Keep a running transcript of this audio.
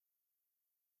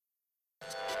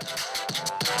This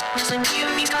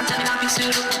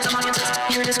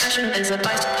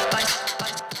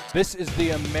is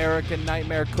the American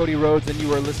Nightmare, Cody Rhodes, and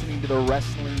you are listening to the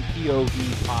Wrestling POV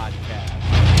podcast.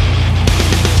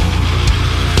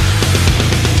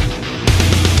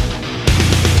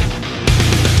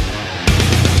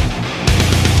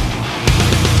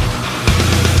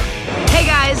 Hey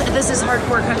guys, this is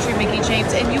Hardcore Country Mickey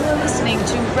James, and you are listening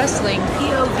to Wrestling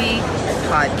POV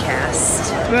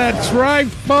podcast. That's right,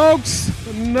 folks.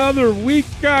 Another week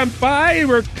gone by.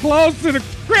 We're close to the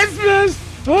Christmas.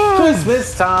 Oh.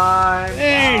 Christmas time.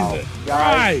 Hey, wow.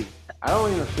 Guys, I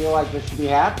don't even feel like this should be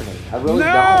happening. I really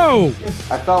don't.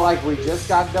 I felt like we just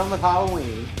got done with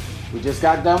Halloween. We just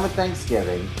got done with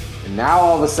Thanksgiving. And now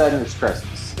all of a sudden it's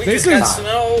Christmas. We just got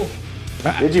snow.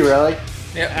 Did you really?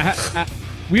 Yeah.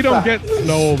 We don't get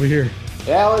snow over here.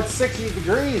 Yeah, well, it's 60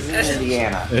 degrees in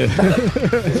Indiana.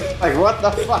 Like, what the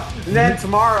fuck? And then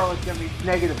tomorrow it's going to be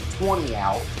negative 20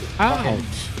 out. Ouch.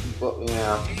 Well,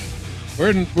 yeah.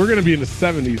 We're going to be in the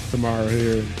 70s tomorrow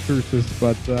here in Cruces,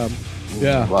 but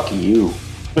yeah. Lucky you.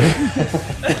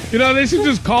 You know, they should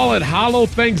just call it Hollow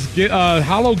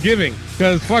Giving,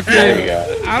 because fucking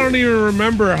I don't even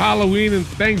remember Halloween and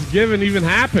Thanksgiving even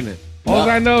happening. All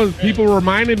I know is people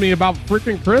reminded me about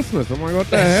freaking Christmas. I'm like, what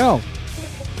the hell?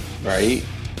 Right.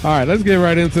 All right, let's get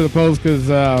right into the post because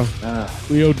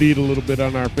we OD'd a little bit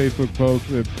on our Facebook post,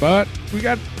 but we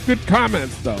got good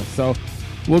comments though, so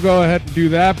we'll go ahead and do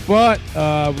that. But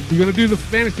we're gonna do the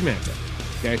fantasy matchup.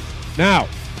 Okay. Now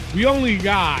we only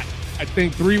got, I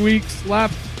think, 3 weeks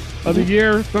left of the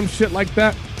year, some shit like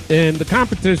that, and the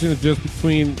competition is just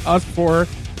between us four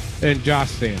and Josh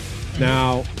Sand.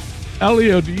 Now,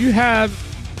 Ellio, do you have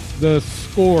the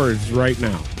scores right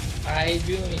now? I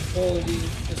do. Let me pull the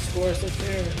scores up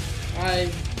there.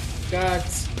 I've got,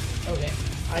 okay.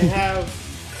 I have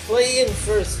Clay in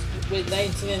first with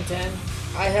 19 and 10.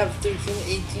 I have 13 and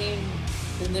 18.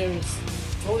 Then there's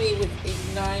Tony with 8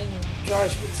 and 9.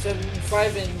 Josh with 7 and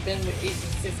 5. And Ben with 8 and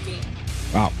 15.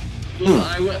 Wow.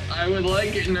 Well, I would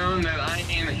like it known that I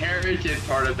inherited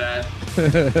part of that.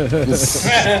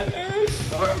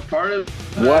 part of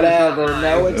whatever,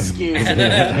 no excuse.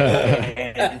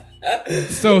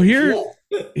 So here's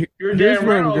damn what right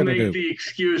we're I'll gonna make do. the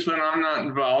excuse when I'm not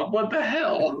involved. What the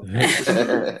hell?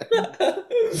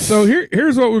 So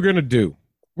here's what we're gonna do.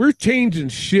 We're changing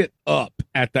shit up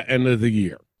at the end of the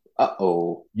year.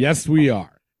 Uh-oh. Yes, we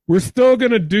are. We're still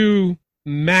gonna do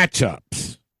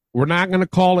matchups. We're not gonna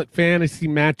call it fantasy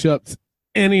matchups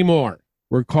anymore.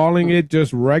 We're calling it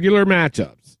just regular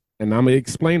matchups. And I'm gonna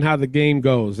explain how the game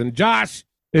goes. And Josh,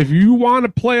 if you want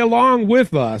to play along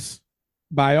with us,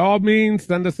 by all means,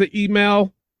 send us an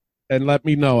email and let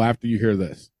me know after you hear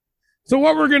this. So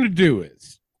what we're going to do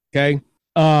is, okay,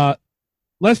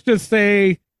 let's just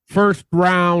say first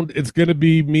round, it's going to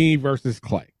be me versus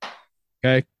Clay.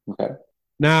 Okay. Okay.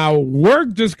 Now, we're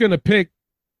just going to pick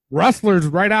wrestlers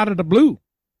right out of the blue.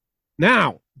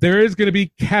 Now, there is going to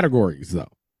be categories,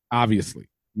 though, obviously.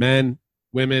 Men,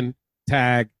 women,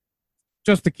 tag,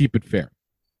 just to keep it fair.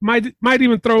 Might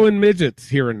even throw in midgets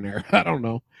here and there. I don't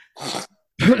know.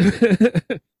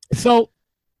 So,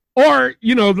 or,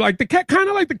 you know, like kind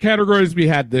of like the categories we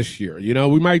had this year, you know,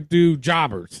 we might do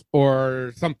jobbers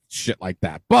or some shit like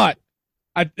that, but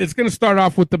it's going to start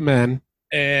off with the men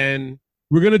and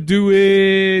we're going to do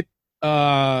it,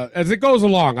 as it goes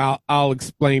along. I'll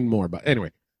explain more, but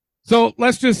anyway, so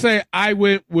let's just say I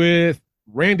went with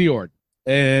Randy Orton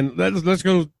and let's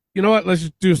go, you know what?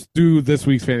 Let's just do this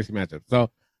week's fantasy matchup.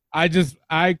 So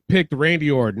I picked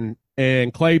Randy Orton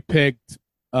and Clay picked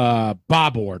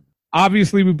Bob Orton.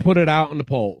 Obviously, we put it out in the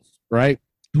polls, right?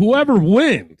 Whoever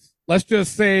wins, let's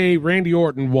just say Randy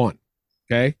Orton won.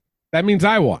 Okay, that means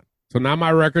I won. So now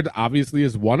my record obviously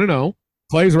is 1-0.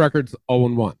 Clay's record's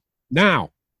 0-1.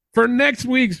 Now for next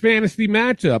week's fantasy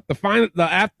matchup,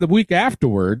 the week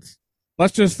afterwards,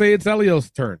 let's just say it's Ellio's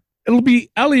turn. It'll be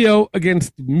Ellio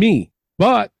against me,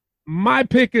 but my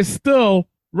pick is still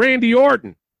Randy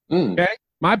Orton. Okay.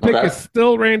 My pick is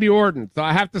still Randy Orton. So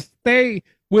I have to stay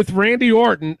with Randy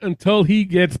Orton until he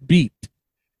gets beat.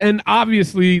 And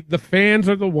obviously, the fans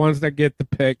are the ones that get the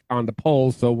pick on the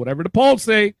polls. So whatever the polls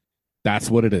say, that's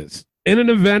what it is. In an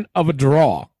event of a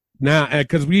draw. Now,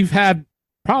 because we've had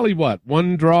probably,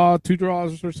 1 draw, 2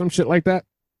 draws, or some shit like that?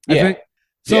 I think.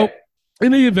 So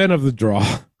in the event of the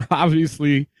draw,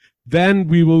 obviously, then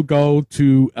we will go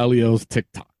to Ellio's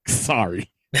TikTok.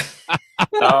 Sorry.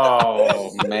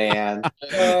 Oh, man.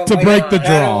 To break the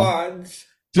draw.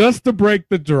 Just to break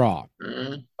the draw.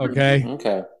 Okay?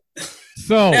 Okay.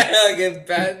 So,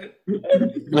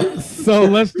 so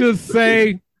let's just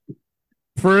say,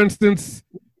 for instance,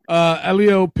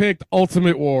 Ellio picked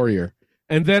Ultimate Warrior,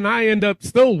 and then I end up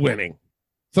still winning.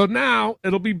 So now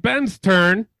it'll be Ben's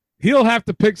turn. He'll have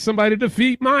to pick somebody to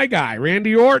defeat my guy,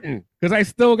 Randy Orton, because I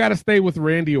still got to stay with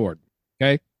Randy Orton.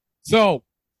 Okay. So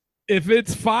if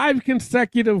it's 5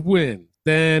 consecutive wins,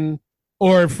 then,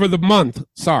 or for the month,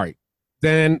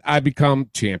 then I become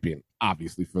champion,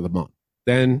 obviously, for the month.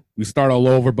 Then we start all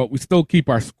over, but we still keep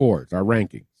our scores, our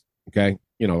rankings. Okay.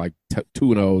 Like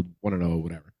 2-0, 1-0,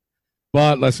 whatever.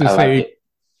 But let's just say,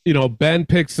 Ben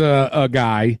picks a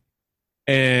guy,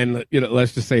 and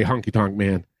let's just say Honky Tonk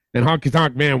Man, and Honky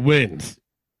Tonk Man wins.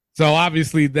 So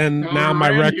obviously, then now my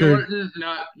record,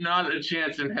 not a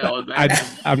chance in hell.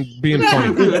 I'm being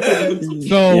funny.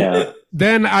 So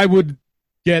then I would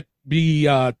be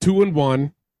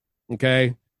 2-1.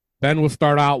 Okay, Ben will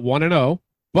start out 1-0,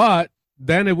 but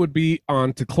then it would be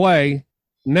on to Clay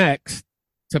next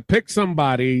to pick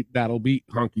somebody that'll beat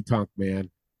Honky Tonk Man,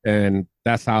 and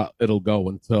that's how it'll go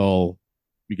until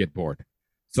we get bored.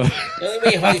 So the only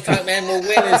way Honky Tonk Man will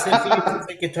win is if he uses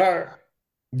the guitar.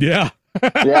 Yeah.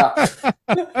 Yeah.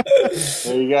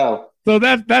 There you go. So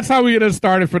that's how we get it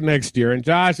started for next year. And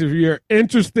Josh, if you're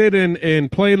interested in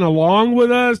playing along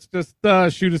with us, just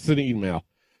shoot us an email.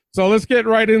 So let's get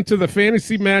right into the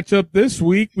fantasy matchup this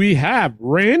week. We have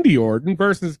Randy Orton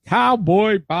versus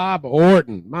Cowboy Bob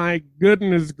Orton. My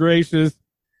goodness gracious.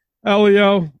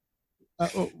 Ellio,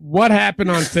 what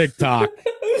happened on TikTok?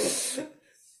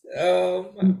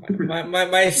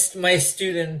 My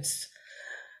students.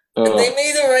 I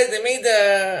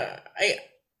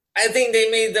think they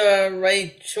made the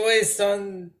right choice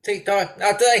on TikTok.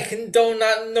 Not that I condone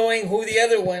not knowing who the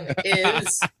other one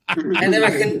is. I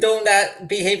never condone that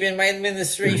behavior in my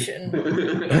administration. But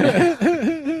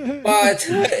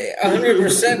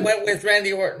 100% went with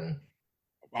Randy Orton.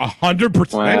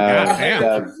 100%?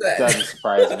 That doesn't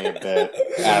surprise me a bit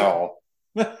at all.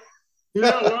 That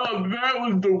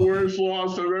was the worst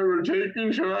loss I've ever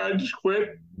taken, so I just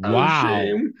quit. Wow.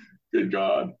 Shame. Good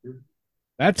God.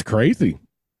 That's crazy.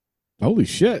 Holy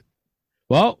shit.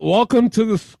 Well, welcome to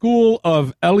the school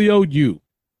of Ellio U.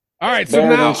 All right, so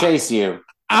Better now than Chase U.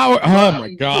 Oh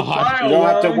my God. You don't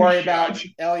have to worry about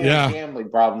Ellio's gambling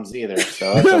problems either,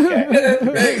 so it's okay.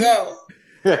 There you go.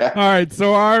 All right,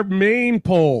 so our main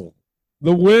poll,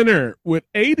 the winner with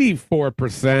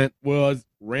 84% was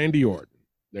Randy Orton.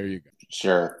 There you go.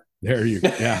 Sure. There you go.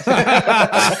 Yeah.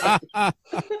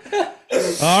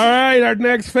 All right, our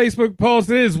next Facebook post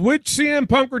is, which CM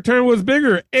Punk return was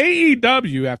bigger,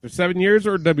 AEW after 7 years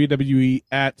or WWE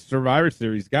at Survivor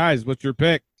Series? Guys, what's your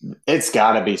pick? It's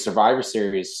got to be Survivor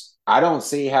Series. I don't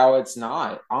see how it's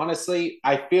not. Honestly,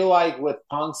 I feel like with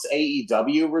Punk's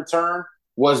AEW return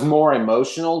was more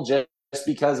emotional just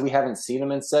because we haven't seen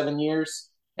him in 7 years,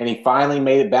 and he finally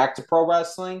made it back to pro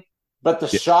wrestling. But the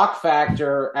shock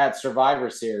factor at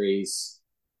Survivor Series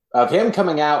of him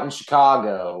coming out in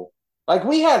Chicago, like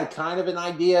we had kind of an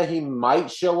idea he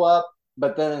might show up,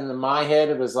 but then in my head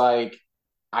it was like,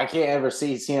 I can't ever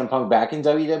see CM Punk back in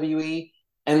WWE.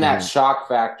 And that shock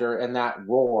factor and that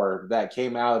roar that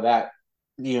came out of that,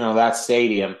 that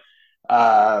stadium,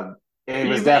 it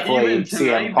was definitely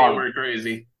CM Punk. They were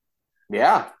crazy.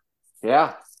 Yeah.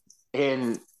 Yeah.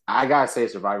 And I got to say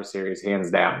Survivor Series,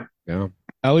 hands down. Yeah.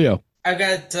 Ellio. I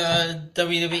got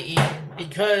WWE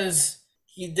because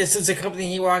this is a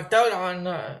company he walked out on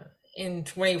in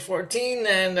 2014,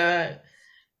 and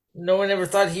no one ever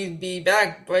thought he'd be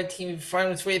back, but he found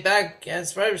his way back at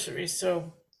Survivor Series.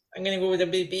 So I'm gonna go with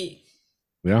WWE.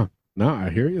 Yeah, no,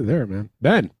 I hear you there, man.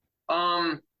 Ben.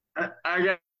 I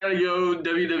gotta go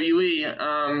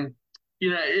WWE.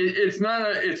 It's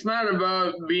not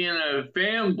about being a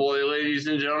fanboy, ladies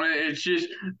and gentlemen. It's just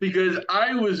because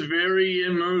I was very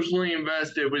emotionally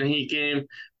invested when he came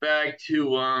back to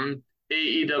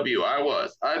AEW.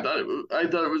 I thought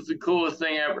it was the coolest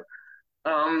thing ever.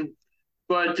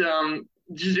 But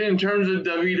just in terms of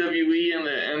WWE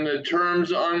and the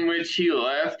terms on which he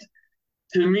left,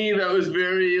 to me that was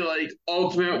very like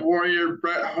Ultimate Warrior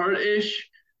Bret Hart-ish.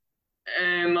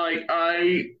 And like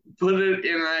I put it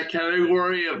in that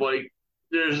category of like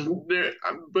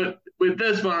but with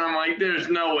this one I'm like there's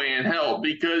no way in hell,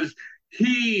 because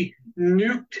he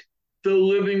nuked the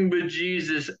living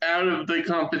bejesus out of the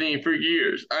company for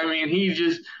years. I mean, he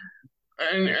just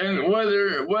and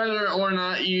whether or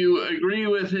not you agree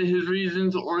with his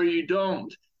reasons or you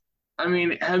don't, I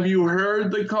mean, have you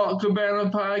heard the Colt Cabana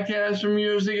podcast from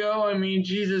years ago? I mean,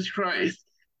 Jesus Christ.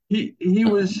 He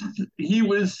was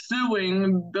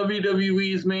suing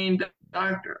WWE's main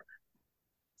doctor.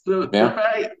 So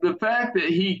the fact that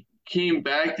he came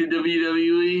back to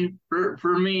WWE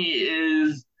for me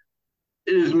is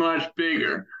much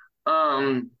bigger.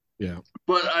 Yeah.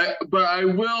 But I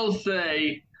will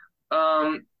say,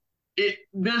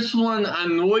 this one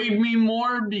annoyed me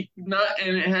more, and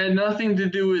it had nothing to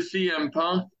do with CM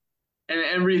Punk and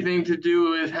everything to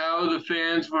do with how the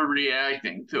fans were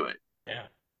reacting to it.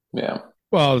 Yeah.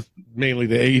 Well, it's mainly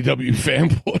the AEW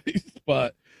fanboys,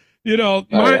 but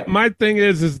my thing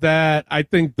is that I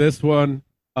think this one,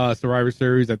 Survivor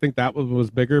Series, I think that one was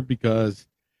bigger because,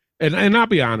 and I'll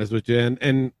be honest with you,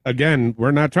 and again,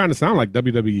 we're not trying to sound like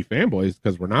WWE fanboys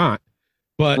because we're not,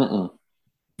 but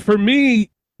for me,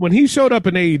 when he showed up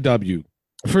in AEW,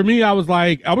 for me, I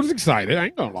was excited. I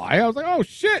ain't gonna lie, I was like, oh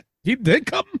shit, he did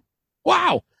come.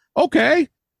 Wow. Okay,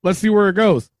 let's see where it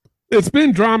goes. It's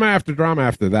been drama after drama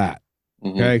after that.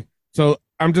 Okay, so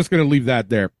I'm just going to leave that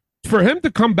there. For him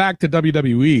to come back to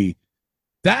WWE,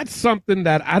 that's something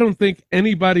that I don't think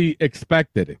anybody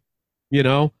expected,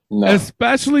 No.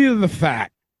 Especially the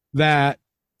fact that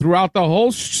throughout the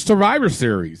whole Survivor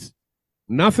Series,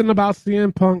 nothing about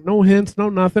CM Punk, no hints, no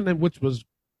nothing, and which was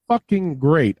fucking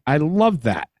great. I love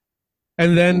that.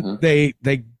 And then they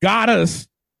got us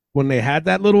when they had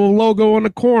that little logo on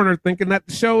the corner thinking that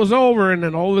the show was over, and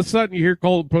then all of a sudden you hear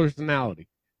Cold Personality.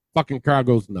 Fucking crowd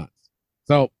goes nuts.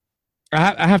 So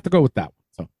I have to go with that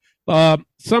one. So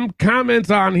some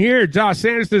comments on here. Josh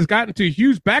Sanders has gotten to a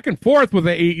huge back and forth with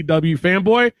the AEW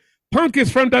fanboy. Punk is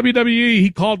from WWE. He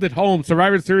called it home.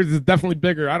 Survivor Series is definitely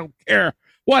bigger. I don't care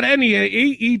what any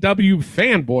AEW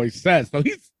fanboy says. So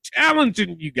he's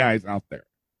challenging you guys out there.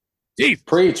 Jeez.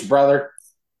 Preach, brother.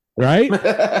 Right?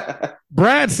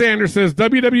 Brad Sanders says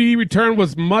WWE return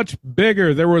was much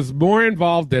bigger. There was more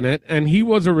involved in it, and he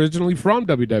was originally from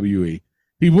WWE.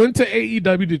 He went to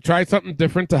AEW to try something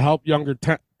different to help younger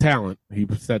talent. He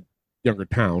said younger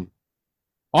town.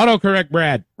 Autocorrect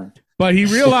Brad. But he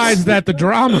realized that the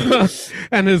drama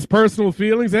and his personal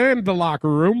feelings and the locker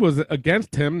room was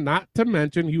against him, not to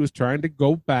mention he was trying to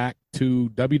go back to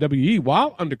WWE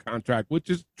while under contract, which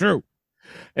is true.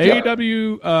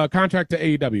 AEW contract to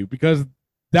AEW, because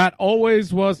that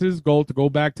always was his goal, to go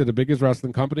back to the biggest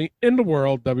wrestling company in the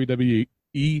world, WWE,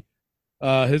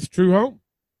 his true home.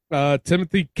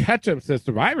 Timothy Ketchum says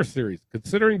Survivor Series,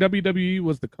 considering WWE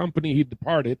was the company he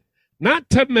departed, not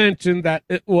to mention that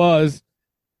it was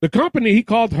the company he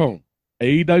called home.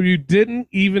 AEW didn't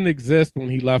even exist when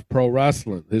he left pro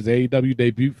wrestling. His AEW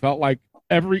debut felt like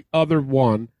every other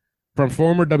one from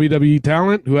former WWE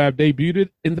talent who have debuted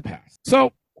in the past.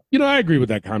 So, I agree with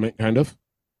that comment, kind of.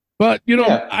 But,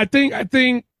 I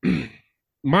think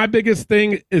my biggest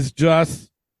thing is just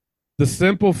the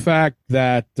simple fact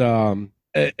that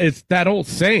it's that old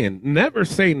saying, never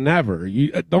say never.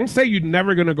 You don't say you're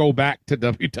never going to go back to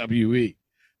WWE.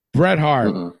 Bret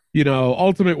Hart,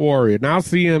 Ultimate Warrior, now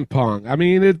CM Punk. I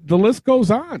mean, the list goes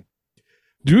on.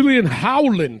 Julian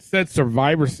Howland said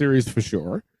Survivor Series for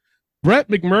sure. Brett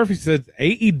McMurphy says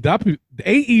AEW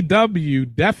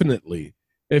definitely.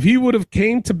 If he would have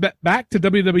came back to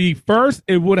WWE first,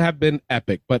 it would have been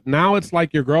epic. But now it's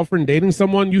like your girlfriend dating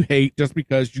someone you hate just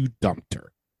because you dumped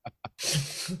her.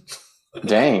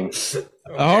 Dang.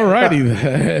 All righty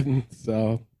then.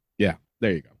 So, yeah,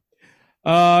 there you go.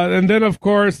 And then, of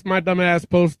course, my dumbass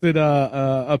posted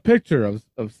a picture of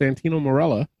Santino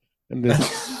Marella and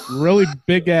this really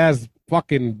big-ass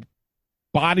fucking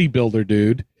bodybuilder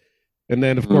dude. And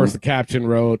then, of course, the caption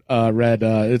read,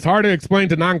 it's hard to explain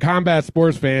to non-combat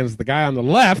sports fans the guy on the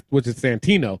left, which is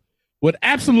Santino, would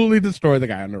absolutely destroy the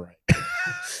guy on the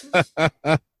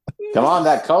right. Come on,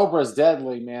 that Cobra's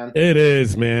deadly, man. It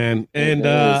is, man. And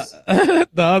the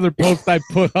other post I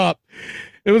put up,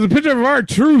 it was a picture of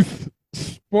R-Truth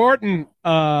sporting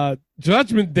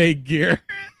Judgment Day gear.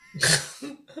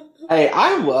 Hey,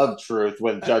 I love Truth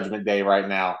with Judgment Day right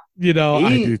now. I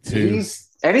do too.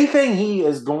 Anything he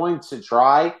is going to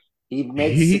try, he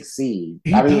makes succeed.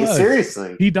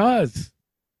 Seriously. He does.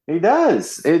 He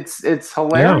does. It's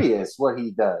hilarious what he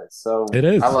does. So it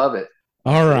is. I love it.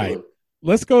 All right.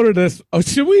 Let's go to this. Oh,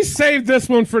 should we save this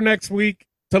one for next week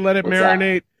to let it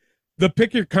marinate? The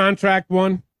pick your contract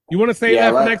one. You want to save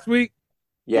that for next week?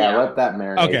 Yeah, let that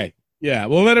marinate. Okay. Yeah,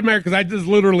 we'll let it marinate because I just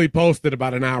literally posted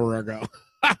about an hour ago.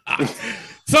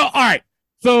 So, all right.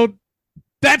 So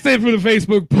that's it for the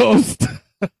Facebook post.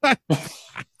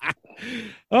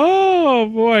 Oh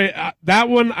boy, that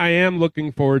one I am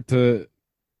looking forward to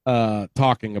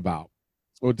talking about,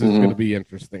 which is going to be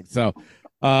interesting. So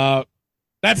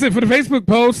that's it for the Facebook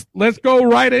post. Let's go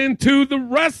right into the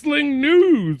wrestling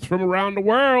news from around the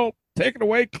world. Take it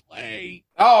away, Clay.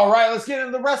 All right, let's get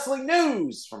into the wrestling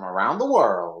news from around the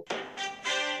world.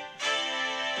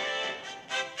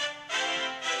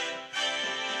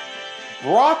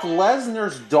 Brock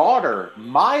Lesnar's daughter,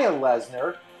 Maya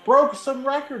Lesnar, broke some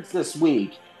records this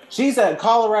week. She's at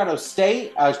Colorado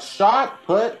State, a shot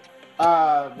put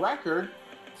record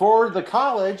for the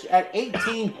college at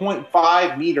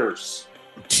 18.5 meters.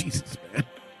 Jesus, man.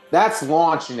 That's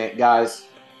launching it, guys.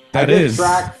 I did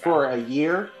track for a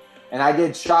year, and I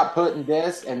did shot put and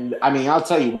disc, and I mean, I'll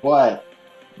tell you what,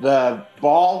 the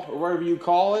ball, or whatever you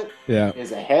call it,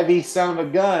 is a heavy son of a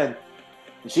gun.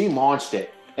 She launched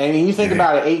it. And you think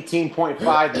about it,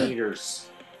 18.5 meters.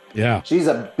 Yeah. She's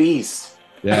a beast.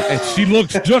 Yeah, and she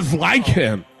looks just like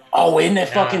him. Oh, isn't it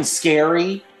fucking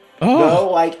scary? Oh. No,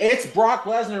 like, it's Brock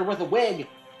Lesnar with a wig.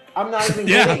 I'm not even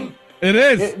kidding. It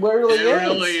is. It really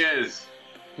is.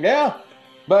 Yeah.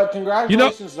 But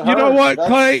congratulations to her. You know what,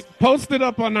 Clay? Post it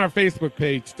up on our Facebook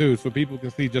page, too, so people can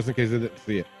see, just in case they didn't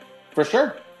see it. For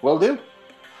sure. Will do.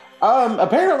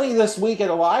 Apparently this week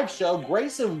at a live show,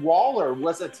 Grayson Waller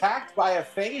was attacked by a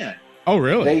fan. Oh,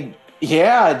 really?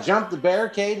 Jumped the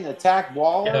barricade and attacked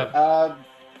Waller. Yeah.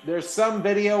 There's some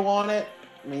video on it.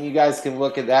 I mean, you guys can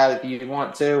look at that if you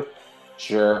want to.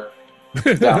 Sure.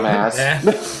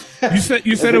 Dumbass.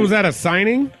 You said it was at a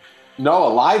signing? No, a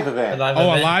live event. A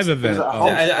live event.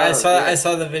 I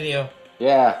saw the video.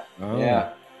 Yeah. Oh.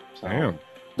 Yeah. So, damn.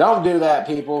 Don't do that,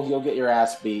 people. You'll get your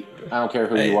ass beat. I don't care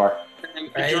who you are.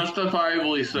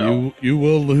 Justifiably so. You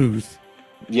will lose.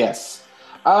 Yes.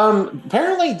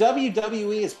 Apparently,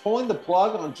 WWE is pulling the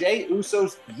plug on Jey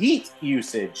Uso's Yeet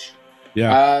usage.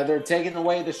 Yeah. They're taking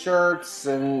away the shirts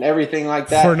and everything like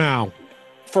that. For now.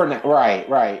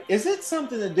 Right. Is it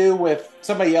something to do with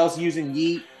somebody else using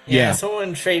Yeet? Yeah,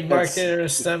 someone trademarked it or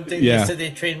something. Yeah. They said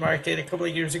they trademarked it a couple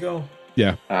of years ago.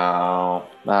 Yeah. Oh,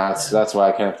 that's why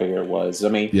I kind of figured it was. I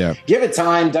mean, give it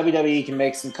time. WWE can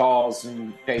make some calls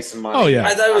and pay some money. Oh, yeah.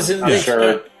 I thought it was in the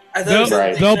dictionary.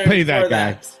 They'll pay that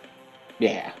guy.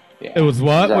 Yeah. It was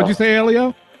what? What'd you say,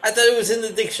 Ellio? I thought it was in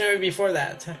the dictionary before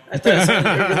that. I thought it was in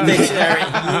the dictionary.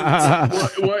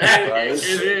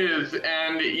 It is,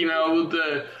 and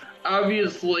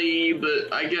obviously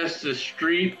I guess the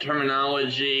street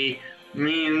terminology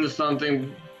means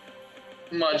something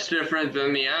much different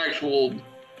than the actual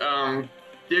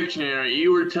dictionary.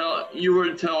 You were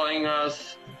telling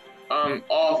us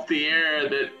off the air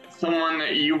that someone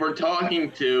that you were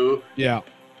talking to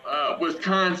was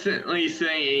constantly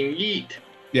saying yeet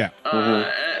at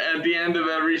the end of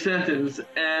every sentence,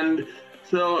 and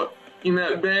so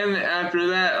then after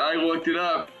that I looked it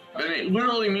up, and it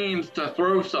literally means to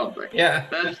throw something. Yeah,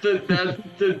 that's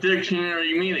the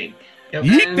dictionary meaning. Yep.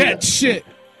 Yeet that shit.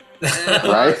 And,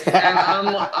 right? And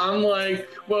I'm like,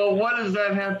 well, what does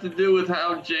that have to do with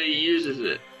how Jay uses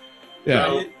it?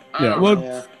 Yeah.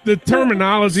 The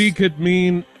terminology could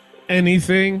mean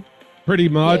anything, pretty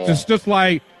much. Yeah. It's just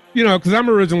like, because I'm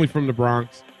originally from the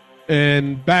Bronx,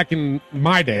 and back in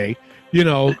my day,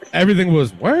 everything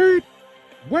was word.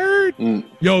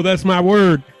 Yo, that's my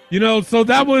word. So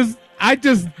that was, I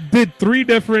just did 3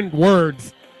 different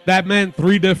words that meant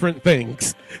 3 different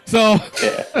things. So,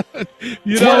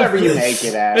 it's whatever you make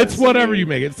it as. It's whatever you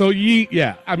make it. So,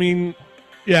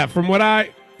 from what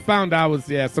I found out was,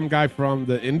 some guy from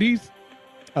the Indies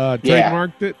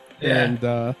trademarked it. And,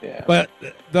 but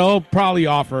they'll probably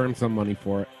offer him some money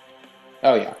for it.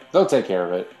 Oh, yeah. They'll take care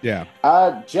of it. Yeah.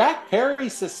 Jack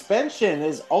Perry's suspension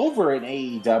is over in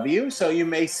AEW, so you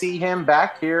may see him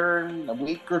back here in a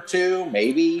week or 2,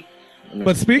 maybe.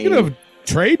 But speaking of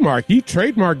trademark, he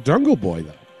trademarked Jungle Boy,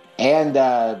 though. And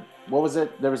what was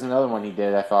it? There was another one he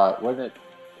did, I thought. Wasn't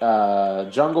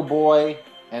it Jungle Boy?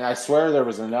 And I swear there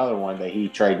was another one that he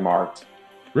trademarked.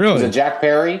 Really? Was it Jack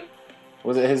Perry?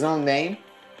 Was it his own name?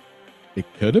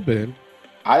 It could have been.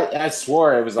 I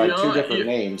swore it was like 2 different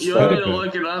names. You want me to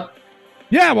look it up?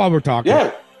 Yeah, while we're talking.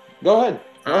 Yeah, go ahead.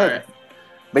 All right.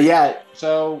 But yeah,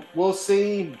 so we'll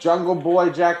see Jungle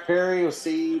Boy Jack Perry. We'll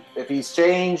see if he's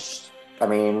changed. I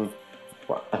mean,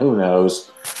 who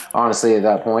knows, honestly, at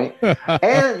that point.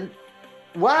 And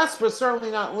last but certainly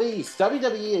not least,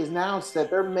 WWE has announced that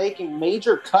they're making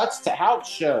major cuts to house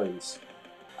shows.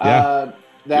 Yeah.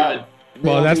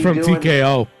 That's from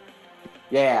TKO.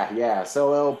 Yeah.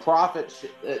 So it'll profit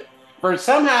for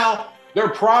somehow their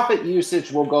profit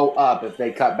usage will go up if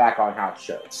they cut back on house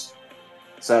shows.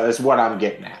 So it's what I'm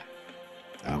getting at.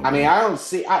 I mean, I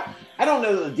don't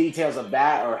know the details of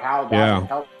that or how that would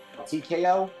help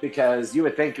TKO, because you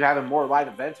would think having more live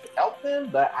events would help them,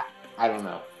 but I don't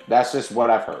know. That's just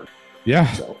what I've heard.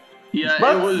 Yeah. So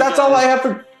but that's all I have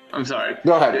for. I'm sorry.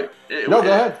 Go ahead. Go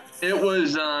ahead.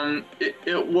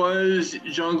 It was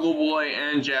Jungle Boy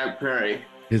and Jack Perry.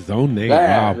 His own name.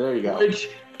 Wow. There you go. Which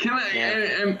can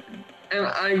I and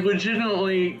I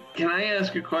legitimately, can I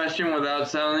ask a question without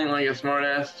sounding like a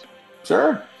smartass?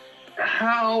 Sure.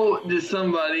 how does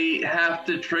somebody have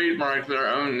to trademark their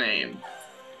own name?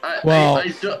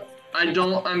 I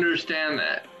don't understand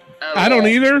that. I don't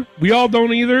either. We all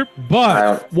don't either.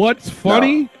 But what's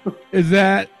funny is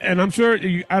that, and I'm sure,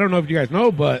 I don't know if you guys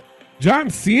know, but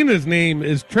John Cena's name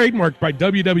is trademarked by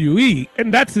WWE,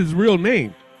 and that's his real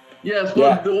name. Yes,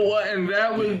 but and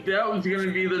that was going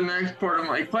to be the next part of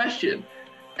my question.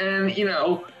 And, you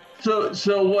know, so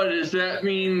what does that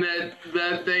mean,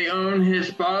 that they own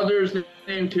his father's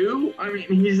name too? I mean,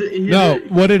 he's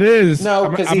what it is. No,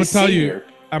 I'm gonna tell you.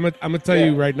 I'm gonna tell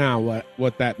you right now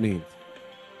what that means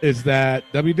is that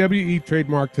WWE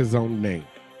trademarked his own name.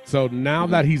 So now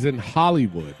that he's in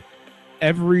Hollywood,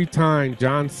 every time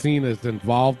John Cena is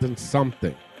involved in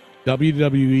something,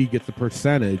 WWE gets a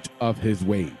percentage of his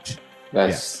wage.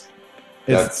 That's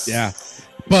But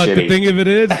shitty. the thing of it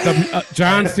is,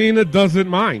 John Cena doesn't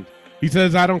mind. He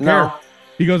says, I don't care.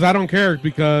 He goes, I don't care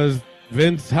because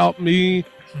Vince helped me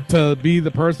to be the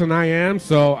person I am,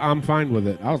 so I'm fine with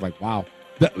it. I was like, wow.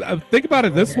 Think about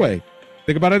it this way.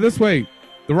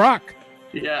 The Rock.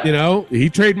 Yeah. You know, he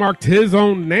trademarked his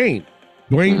own name,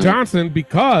 Dwayne Johnson,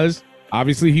 because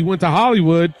obviously he went to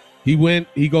Hollywood. He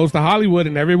goes to Hollywood,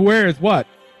 and everywhere is what?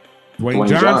 Dwayne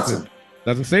Johnson.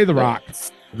 Doesn't say The Rock.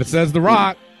 If it says The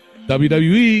Rock,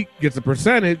 WWE gets a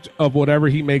percentage of whatever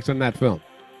he makes in that film.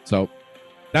 So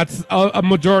that's a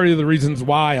majority of the reasons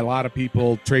why a lot of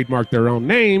people trademark their own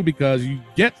name, because you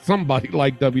get somebody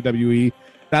like WWE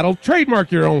that'll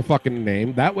trademark your own fucking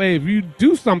name. That way, if you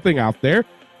do something out there,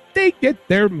 they get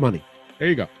their money. There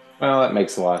you go. Well, that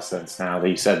makes a lot of sense now that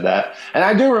you said that. And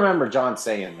I do remember John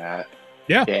saying that.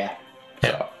 Yeah.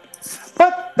 So.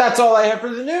 But that's all I have for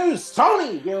the news.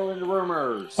 Tony, go into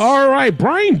rumors. All right.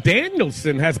 Bryan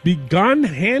Danielson has begun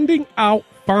handing out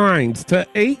fines to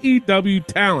AEW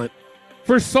talent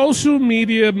for social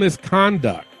media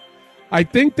misconduct. I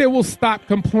think they will stop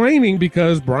complaining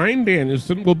because Bryan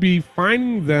Danielson will be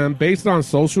fining them based on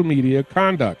social media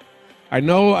conduct. I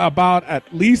know about at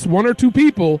least one or two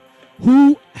people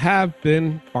who have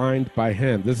been fined by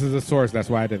him. This is a source. That's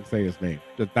why I didn't say his name.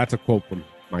 That's a quote from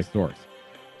my source.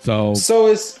 So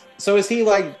is he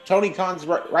like Tony Khan's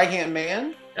right-hand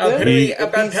man?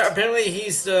 Apparently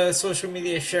he's the social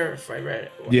media sheriff. I read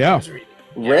it. Yeah.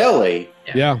 Really?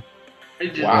 Yeah.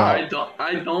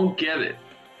 I don't get it.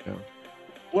 Yeah.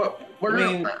 What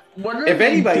are if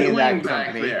they anybody doing in that back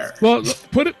company, there? Well,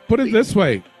 put it this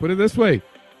way.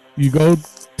 You go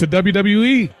to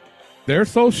WWE, their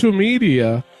social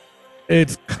media,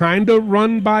 it's kind of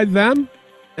run by them,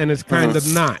 and it's kind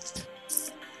of not,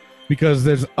 because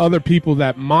there's other people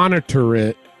that monitor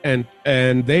it, and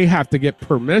they have to get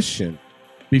permission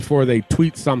before they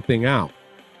tweet something out.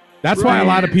 That's why a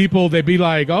lot of people, they be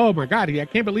like, oh my God, I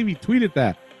can't believe he tweeted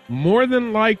that. More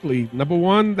than likely, number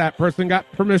one, that person got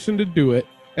permission to do it,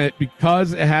 and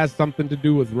because it has something to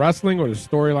do with wrestling or the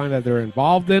storyline that they're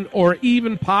involved in, or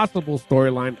even possible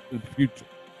storyline in the future.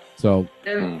 So,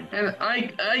 and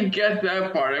I get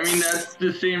that part. I mean, that's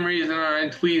the same reason I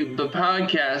tweet the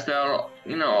podcast out,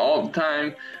 all the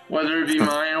time, whether it be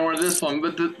mine or this one.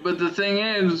 But the thing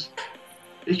is,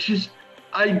 it's just,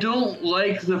 I don't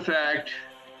like the fact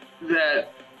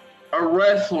that a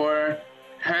wrestler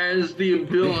has the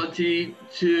ability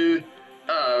to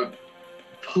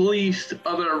police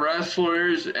other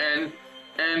wrestlers and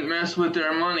mess with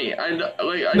their money. I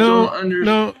don't understand.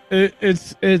 No,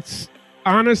 it's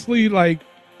honestly, like,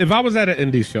 if I was at an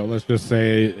indie show, let's just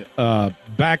say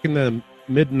back in the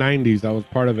mid 90s, I was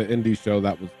part of an indie show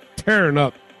that was tearing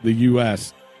up the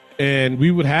US, and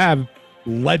we would have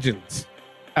legends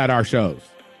at our shows.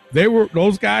 They were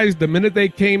those guys. The minute they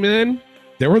came in,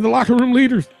 they were the locker room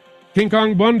leaders. King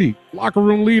Kong Bundy, locker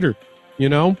room leader.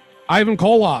 Ivan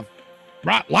Koloff,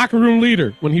 locker room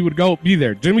leader when he would go be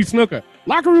there. Jimmy Snuka,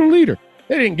 locker room leader.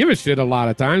 They didn't give a shit a lot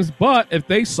of times, but if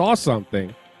they saw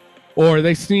something or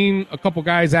they seen a couple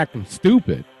guys acting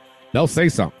stupid, they'll say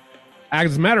something.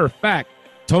 As a matter of fact,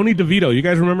 Tony DeVito, you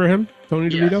guys remember him? Tony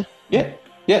DeVito? Yeah.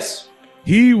 Yes.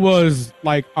 He was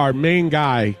like our main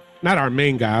guy. Not our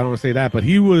main guy, I don't want to say that, but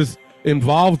he was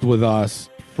involved with us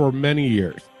for many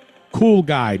years. Cool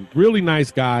guy, really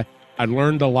nice guy. I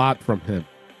learned a lot from him.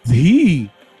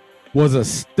 He was a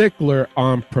stickler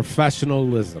on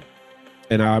professionalism.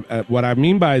 And what I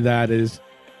mean by that is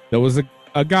there was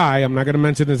a guy, I'm not going to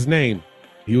mention his name.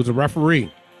 He was a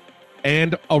referee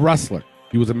and a wrestler.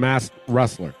 He was a masked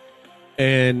wrestler.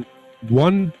 And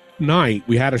one night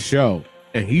we had a show,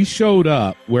 and he showed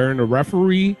up wearing a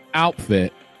referee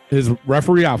outfit, his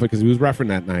referee outfit, because he was refereeing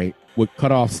that night, with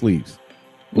cut off sleeves.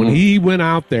 When he went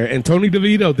out there, and Tony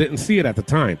DeVito didn't see it at the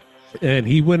time, And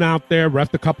he went out there,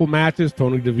 refed a couple matches.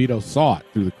 Tony DeVito saw it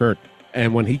through the curtain.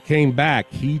 And when he came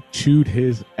back, he chewed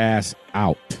his ass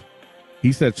out.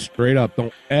 He said straight up,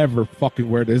 don't ever fucking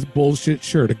wear this bullshit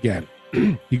shirt again.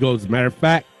 He goes, matter of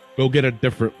fact, go get a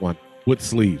different one with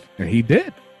sleeves. And he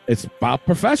did. It's about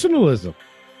professionalism.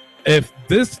 If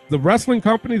the wrestling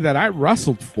company that I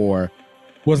wrestled for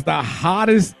was the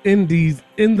hottest indies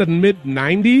in the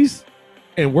mid-90s,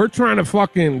 and we're trying to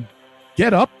fucking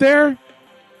get up there,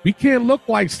 we can't look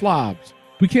like slobs.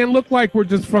 We can't look like we're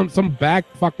just from some back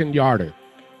fucking yarder.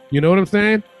 You know what I'm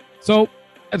saying? So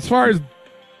as far as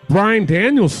Bryan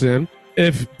Danielson,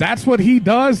 if that's what he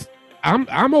does,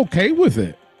 I'm okay with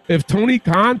it. If Tony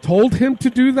Khan told him to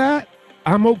do that,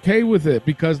 I'm okay with it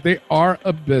because they are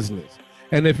a business.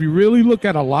 And if you really look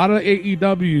at a lot of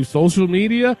AEW social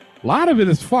media, a lot of it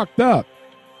is fucked up.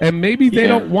 And maybe they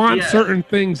don't want certain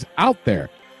things out there.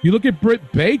 You look at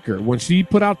Britt Baker when she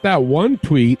put out that one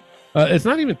tweet. It's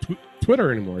not even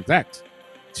Twitter anymore. It's X.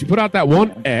 She put out that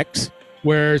one X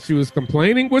where she was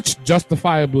complaining, which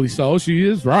justifiably so. She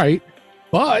is right.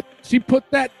 But she put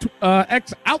that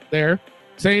X out there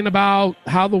saying about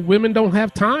how the women don't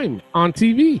have time on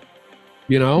TV.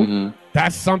 You know,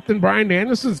 that's something Bryan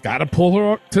Danielson's got to pull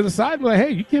her to the side and be like,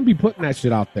 hey, you can't be putting that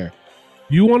shit out there.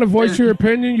 You want to voice your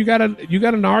opinion? You got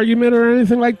an argument or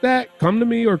anything like that? Come to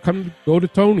me or go to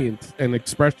Tony and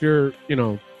express your,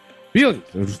 feelings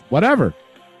or whatever.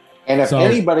 And if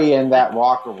anybody in that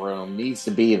locker room needs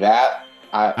to be that,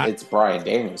 it's Bryan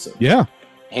Danielson. Yeah,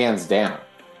 hands down.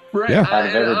 Right. Yeah, out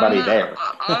of everybody there.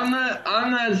 I'm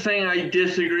not saying I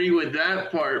disagree with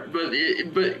that part, but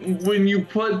when you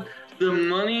put the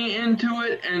money into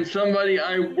it and somebody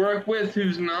I work with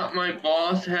who's not my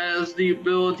boss has the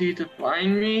ability to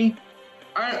find me,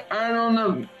 I don't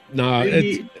know. No,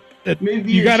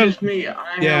 maybe you gotta, just me.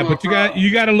 But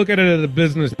you got to look at it at a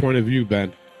business point of view,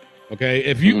 Ben. Okay,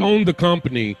 if you own the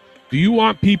company, do you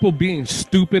want people being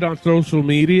stupid on social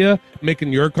media,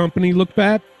 making your company look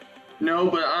bad? No,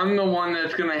 but I'm the one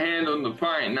that's going to handle the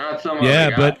fine, not some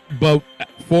other guy. but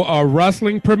for a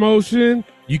wrestling promotion,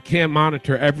 you can't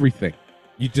monitor everything.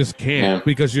 You just can't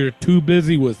because you're too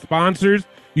busy with sponsors.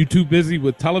 You're too busy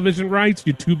with television rights.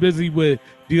 You're too busy with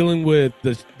dealing with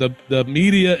the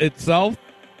media itself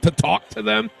to talk to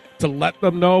them, to let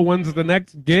them know when's the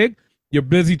next gig. You're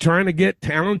busy trying to get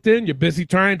talent in. You're busy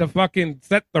trying to fucking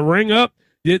set the ring up.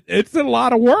 It's a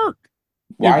lot of work.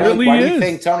 Why do you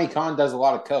think Tony Khan does a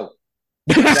lot of coke?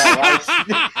 He's got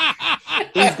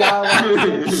a lot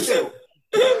of coke.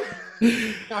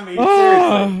 I mean,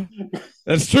 seriously.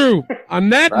 That's true. On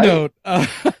that note,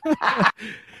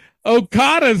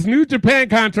 Okada's New Japan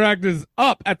contract is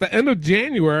up at the end of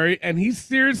January, and he's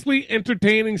seriously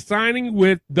entertaining signing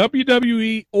with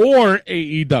WWE or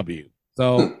AEW.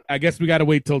 So I guess we got to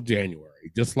wait till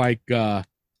January, just like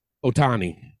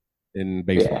Otani in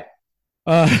baseball.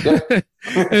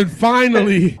 And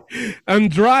finally,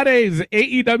 Andrade's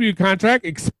AEW contract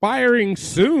expiring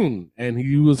soon, and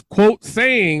he was quote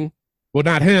saying, well,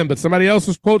 not him, but somebody else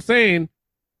was quote saying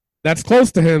that's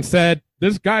close to him, said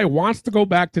this guy wants to go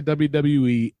back to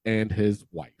WWE and his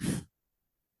wife.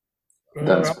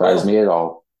 Doesn't surprise me at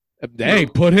all. Hey,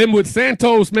 put him with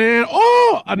Santos, man.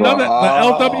 Oh, another the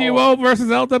LWO versus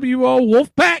LWO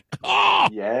Wolfpack. Oh,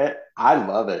 yeah, I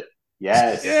love it.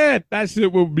 Yes, yeah, that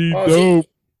shit will be dope.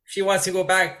 She wants to go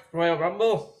back Royal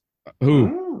Rumble.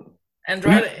 Who?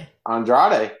 Andrade.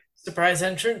 Surprise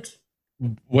entrant.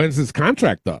 When's his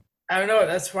contract up? I don't know.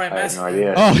 That's why I'm asking. No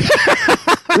idea.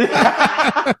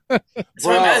 That's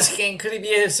why I'm asking. Could he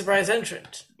be a surprise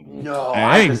entrant? No,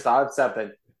 I just thought of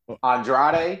something.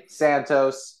 Andrade,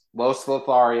 Santos, Los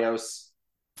Lotharios.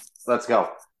 Let's go.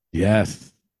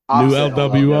 Yes. Opposite New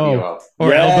LWO.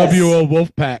 Or LWO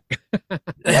Wolfpack.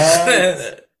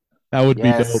 Yes. That would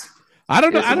be dope. I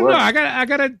don't know. I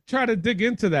gotta try to dig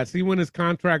into that. See when his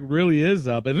contract really is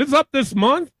up. If it's up this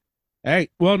month, hey,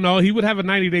 well, no, he would have a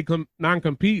 90-day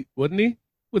non-compete, wouldn't he,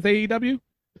 with AEW?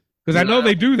 Because I know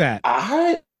they do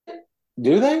that.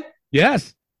 Do they?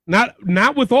 Yes.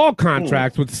 Not with all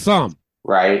contracts, with some.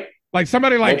 Right. Like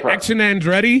somebody like Action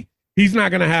Andretti, he's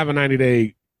not going to have a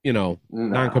 90-day,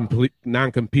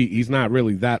 non-compete. He's not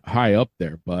really that high up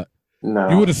there, but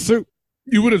you would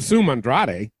assume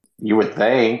Andrade. You would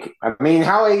think. I mean,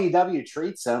 how AEW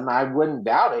treats him, I wouldn't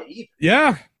doubt it either.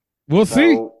 Yeah. We'll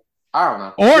see. I don't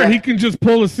know. Or he can just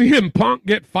pull a CM Punk,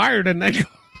 get fired, and then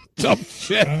jump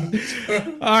shit.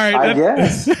 All right. I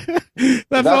guess.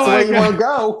 That's all where I you want to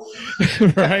go.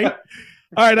 Right?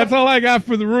 All right. That's all I got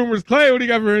for the rumors. Clay, what do you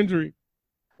got for injury?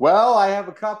 Well, I have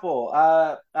a couple.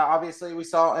 Obviously, we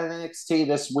saw NXT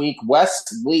this week. Wes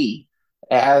Lee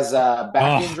has a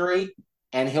back injury.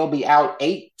 and he'll be out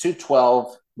 8 to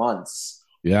 12 months.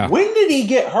 Yeah. When did he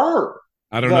get hurt?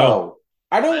 I don't know.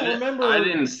 I don't remember. I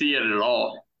didn't see it at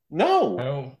all.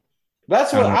 No.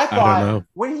 That's what I thought. I don't know.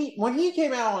 When he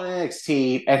came out on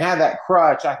NXT and had that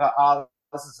crutch, I thought, oh,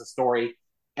 this is a story.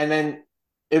 And then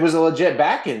it was a legit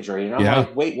back injury. And I'm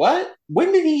like, wait, what?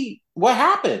 What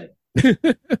happened?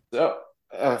 So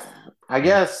I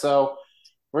guess so.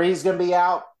 Where he's going to be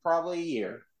out probably a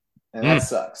year. And that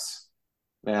sucks.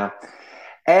 Yeah.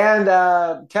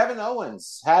 And Kevin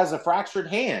Owens has a fractured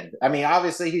hand. I mean,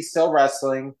 obviously he's still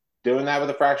wrestling, doing that with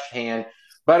a fractured hand.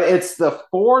 But it's the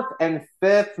 4th and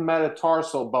 5th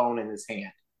metatarsal bone in his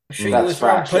hand. I'm sure he was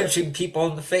wrong punching people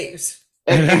in the face.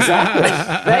 Exactly.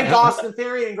 Thank Austin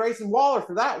Theory and Grayson Waller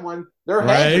for that one. Their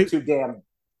heads are too damn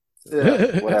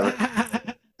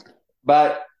whatever.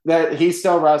 But he's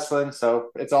still wrestling, so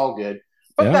it's all good.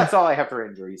 But that's all I have for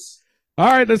injuries. All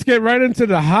right, let's get right into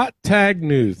the hot tag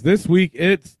news. This week,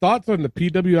 it's thoughts on the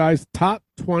PWI's top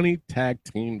 20 tag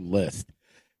team list.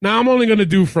 Now, I'm only going to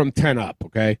do from 10 up,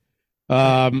 okay?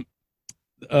 At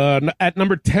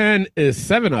number 10 is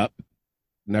 7-Up.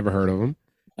 Never heard of them.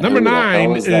 Number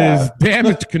 9 is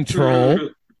Damage Control.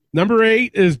 Number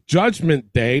 8 is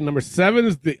Judgment Day. Number 7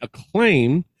 is The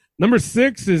Acclaim. Number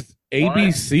 6 is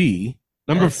ABC.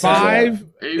 Number 5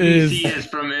 ABC is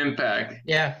from Impact.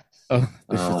 Yeah. Oh,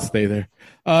 they should stay there.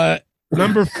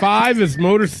 Number 5 is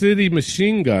Motor City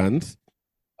Machine Guns.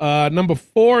 Number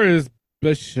 4 is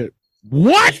Bishop.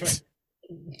 What?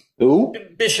 Who?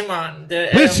 Bishamon.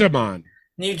 Bishamon.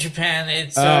 New Japan.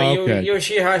 It's okay.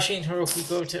 Yoshihashi and Hiroki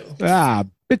Goto.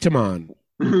 Bishamon.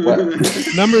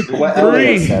 Number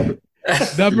 3.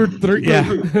 Number 3, yeah.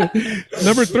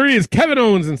 Number 3 is Kevin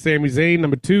Owens and Sami Zayn.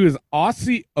 Number 2 is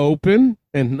Aussie Open.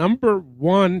 And number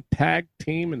 1 tag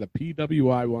team in the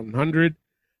PWI 100,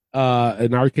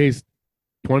 in our case,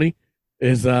 20,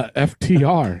 is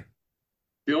FTR.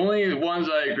 The only ones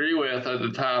I agree with are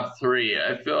the top 3.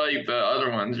 I feel like the other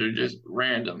ones are just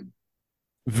random.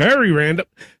 Very random.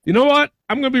 You know what?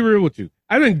 I'm going to be real with you.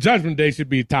 I think Judgment Day should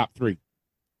be top 3.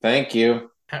 Thank you.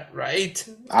 Right?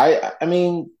 I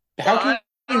mean, how can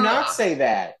you not say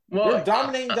that? You're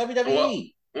dominating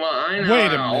WWE. Well, I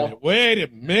know. Wait a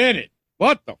minute.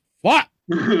 What the fuck?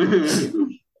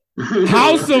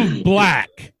 House of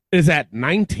Black is at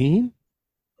 19?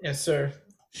 Yes, sir.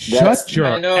 Shut your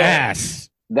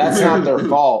ass. That's not their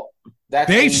fault.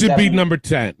 They should be number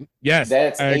 10. Yes,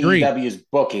 that's I agree. AEW's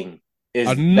booking.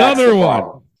 Another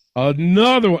one.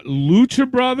 Lucha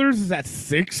Brothers is at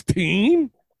 16?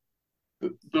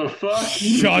 The fuck?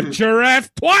 Shut your ass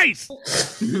twice.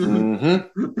 Mm-hmm.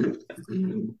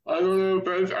 I don't know if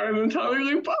that's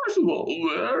entirely possible.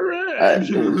 All right.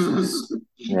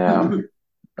 Yeah.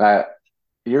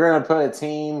 You're going to put a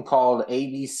team called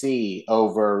ABC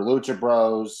over Lucha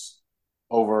Bros,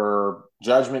 over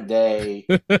Judgment Day.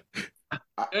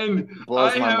 And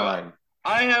blows my mind.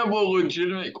 I have a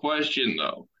legitimate question,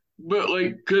 though. But,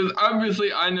 because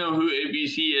obviously I know who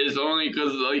ABC is only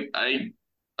because,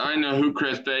 I know who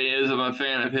Chris Bay is. I'm a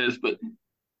fan of his, but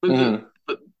the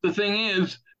thing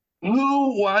is,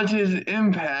 who watches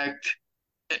Impact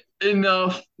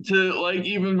enough to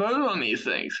even vote on these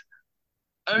things?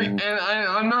 I mean, and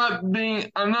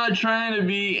I'm not trying to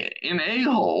be an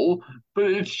a-hole, but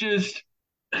it's just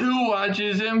who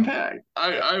watches Impact.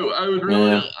 I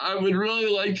would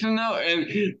really like to know.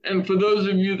 And for those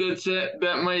of you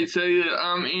that might say that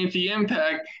I'm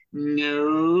anti-Impact,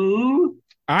 no,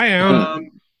 I am.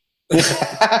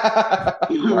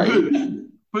 Right.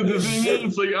 But the thing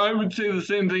is, I would say the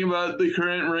same thing about the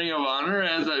current Ring of Honor,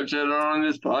 as I've said on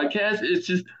this podcast. It's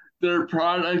just their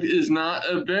product is not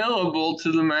available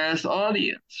to the mass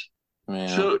audience. Yeah.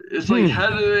 So it's how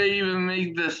do they even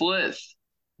make this list?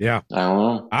 Yeah, I don't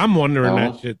know. I'm wondering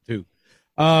that shit too.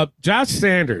 Josh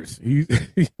Sanders,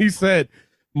 he said,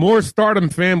 "More Stardom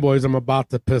fanboys I'm about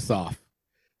to piss off."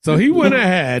 So he went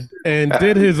ahead and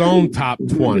did his own top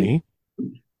 20.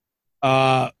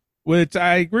 Which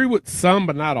I agree with some,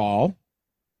 but not all.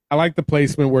 I like the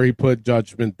placement where he put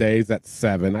Judgment Days at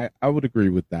 7. I would agree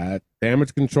with that.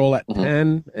 Damage Control at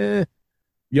 10.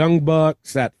 Young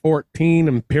Bucks at 14.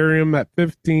 Imperium at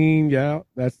 15. Yeah,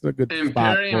 that's a good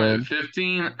spot for him. Imperium at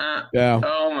 15. Yeah.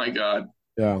 Oh my God.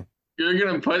 Yeah. You're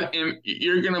gonna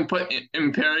put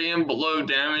Imperium below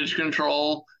Damage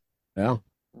Control. Yeah.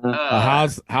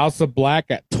 House of Black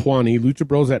at 20. Lucha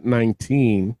Bros at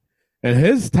 19. And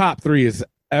his top 3 is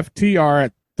FTR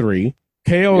at 3,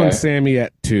 KO and Sammy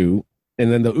at 2,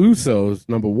 and then the Usos,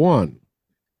 number 1.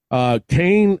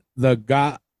 Kane, the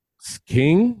God's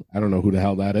King, I don't know who the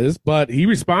hell that is, but he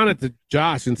responded to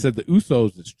Josh and said the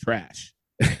Usos is trash.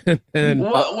 And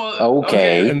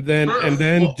okay. And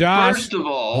then Josh. First of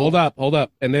all, hold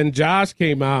up. And then Josh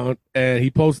came out and he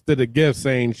posted a GIF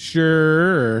saying,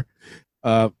 "Sure,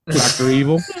 Dr.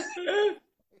 Evil."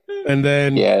 And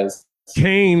then Yes.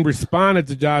 Kane responded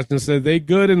to Josh and said, "They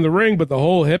good in the ring, but the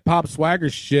whole hip hop swagger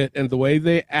shit and the way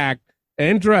they act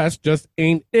and dress just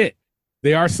ain't it.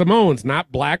 They are Samoans,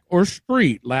 not black or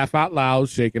street." Laugh out loud,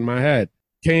 shaking my head.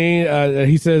 Kane,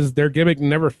 he says their gimmick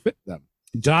never fit them.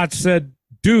 Josh said,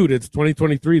 "Dude, it's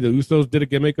 2023. The Usos did a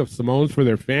gimmick of Samoans for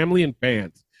their family and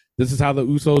fans. This is how the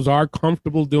Usos are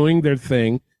comfortable doing their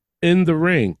thing in the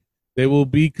ring. They will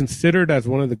be considered as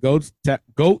one of the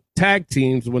GOAT tag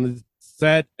teams when it's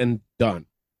said and done."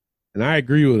 And I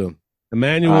agree with him.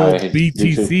 Emmanuel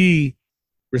BTC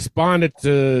responded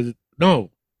to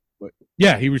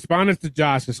he responded to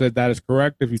Josh and said, "That is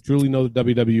correct. If you truly know the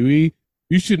WWE,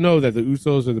 you should know that the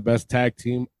Usos are the best tag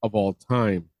team of all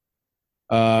time."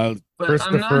 but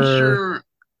I'm not sure.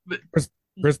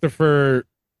 Christopher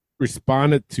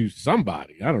responded to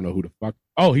somebody. I don't know who the fuck.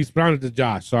 Oh, he responded to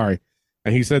Josh. Sorry.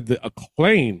 And he said the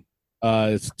Acclaim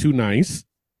is too nice.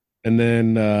 And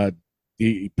then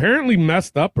he apparently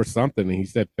messed up or something. And he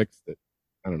said fixed it.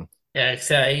 I don't know. Yeah,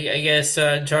 I guess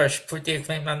Josh put the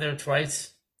Acclaim on there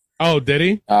twice. Oh, did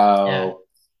he? Oh, Yeah.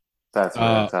 that's what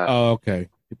I thought. Oh, okay.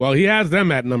 Well, he has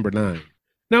them at number 9.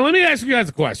 Now, let me ask you guys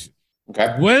a question.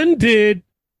 Okay. When did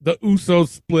the Usos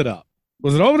split up?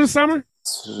 Was it over the summer?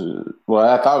 Well,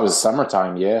 I thought it was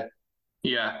summertime. Yeah.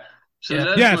 Yeah. So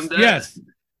Yeah. that's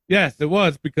Yes, it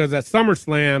was because at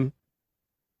SummerSlam,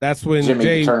 that's when Jimmy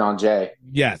Jay turned on Jay.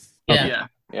 Yes. Yeah.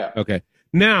 Yeah. Okay.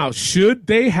 Now, should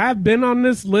they have been on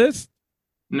this list?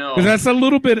 No. Because that's a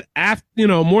little bit after,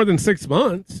 more than 6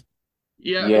 months.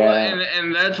 Yeah, Yeah. well,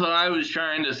 and that's what I was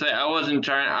trying to say. I wasn't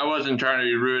trying to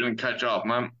be rude and cut you off.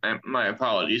 My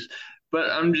apologies. But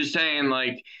I'm just saying,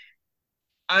 like,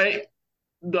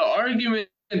 the argument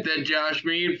that Josh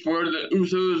made for the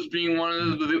Usos being one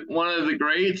of the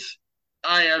greats,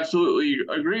 I absolutely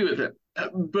agree with it.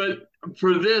 But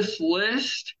for this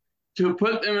list, to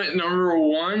put them at number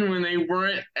 1 when they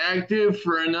weren't active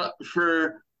for at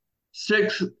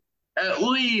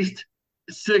least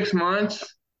 6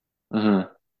 months, Mm-hmm.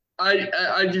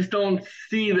 I just don't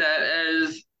see that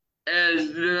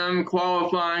as them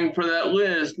qualifying for that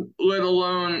list, let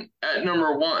alone at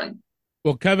number 1.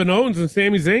 Well, Kevin Owens and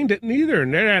Sami Zayn didn't either,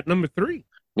 and they're at number 3.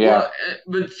 Yeah.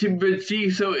 Well, but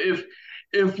see, so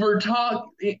if we're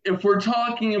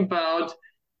talking about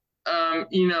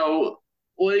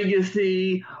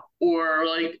legacy, or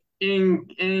like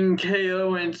in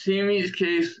KO and Sammy's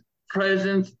case,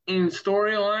 presence in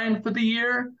storyline for the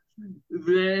year,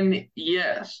 then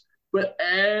yes. But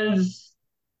as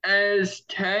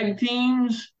tag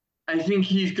teams, I think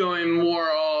he's going more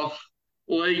off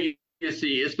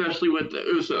legacy, especially with the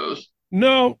Usos.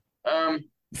 No,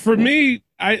 for me,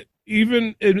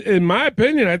 in my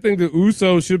opinion, I think the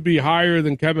Usos should be higher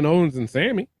than Kevin Owens and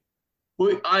Sami.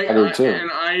 Well, I do too.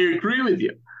 And I agree with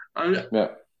you.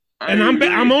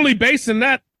 I'm only basing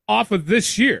that off of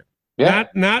this year,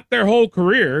 not their whole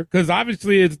career, because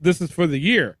obviously this is for the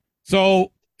year.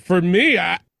 So for me,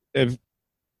 if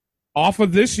off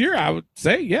of this year, I would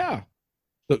say,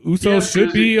 the Usos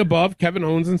should be above Kevin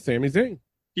Owens and Sami Zayn.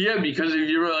 Yeah, because if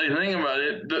you really think about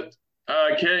it,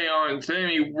 KO and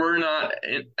Sami were not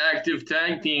an active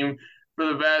tag team for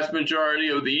the vast majority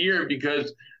of the year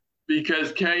because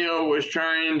KO was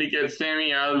trying to get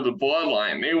Sami out of the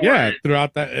bloodline. They weren't.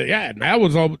 Throughout that, and that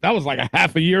was like a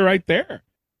half a year right there.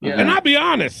 Yeah. And I'll be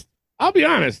honest.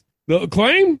 The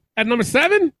Acclaim at number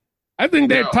 7, I think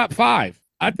they're top 5.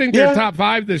 I think they're top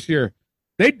 5 this year.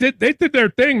 They did their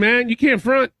thing, man. You can't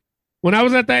front. When I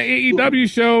was at that AEW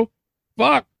show,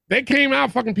 they came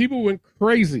out, fucking people went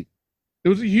crazy. It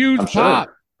was a huge pop.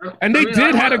 Sure. And they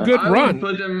had a good run.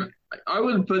 I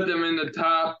would put them in the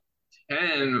top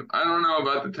 10. I don't know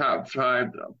about the top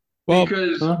 5 though. Well,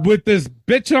 because with this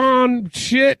bitch on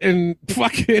shit and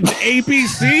fucking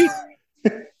ABC,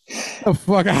 the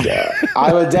fuck out.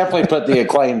 I would definitely put the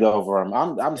Acclaimed over them.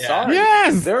 I'm sorry.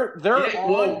 Yes, they're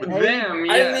all them.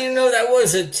 Yeah. I didn't even know that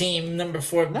was a team, number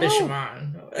 4, Bishamon.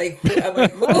 I'm like,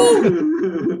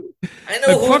 who? I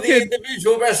know who the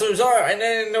individual wrestlers are. I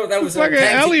didn't know that was like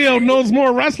Ellio knows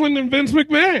more wrestling than Vince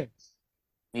McMahon.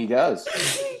 He does.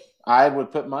 I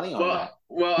would put money on that.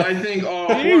 Well, I think all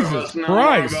 4 of us know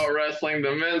more about wrestling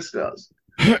than Vince does.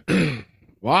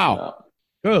 Wow.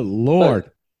 Good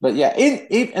Lord. But yeah,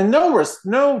 and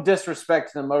no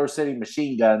disrespect to the Motor City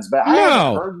Machine Guns, but I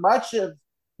haven't heard much of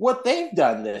what they've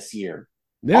done this year.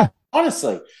 Yeah.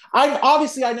 Honestly. I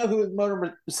know who the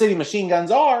Motor City Machine Guns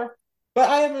are, but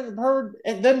I haven't heard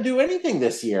them do anything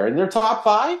this year. And they're top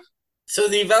 5. So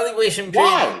the evaluation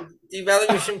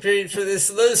period for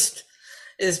this list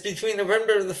is between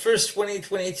November the 1st,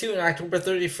 2022 and October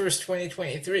 31st,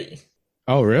 2023.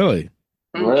 Oh, really?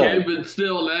 Okay, Really? but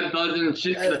still, that doesn't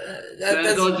change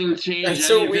anything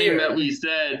so weird. that we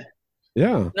said.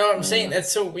 Yeah. No, I'm saying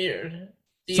that's so weird.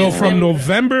 So from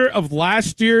November of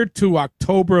last year to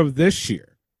October of this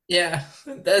year. Yeah,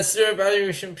 that's their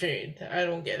evaluation period. I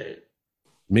don't get it.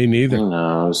 Me neither. Who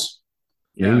knows?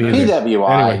 Me neither.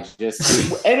 PWI Anyway.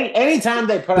 just anytime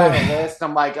they put out a list,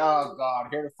 I'm like, oh god,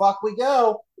 here the fuck we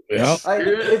go. Yep. I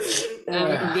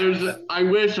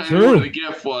wish I knew what the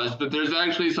gift was, but there's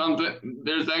actually something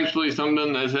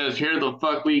that says here the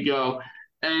fuck we go,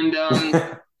 and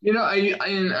I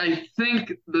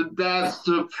think that's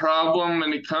the problem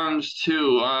when it comes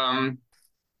to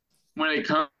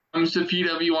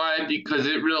PWI, because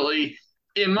it really,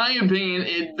 in my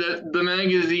opinion, the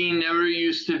magazine never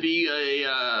used to be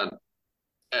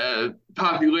a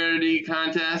popularity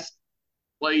contest.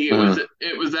 Like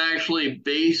it was actually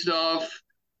based off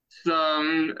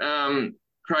some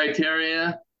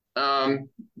criteria, but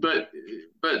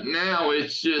now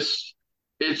it's just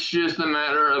a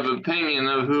matter of opinion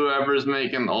of whoever's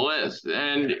making the list,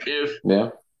 and if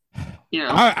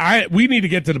we need to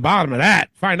get to the bottom of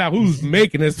that. Find out who's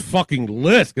making this fucking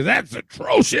list, because that's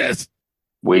atrocious.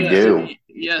 We do.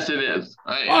 Yes, it is.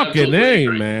 Fucking A,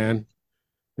 man.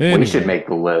 Anyway. We should make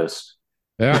the list.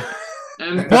 Yeah.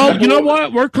 Well, you know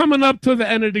what? We're coming up to the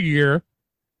end of the year.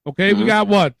 Okay, we got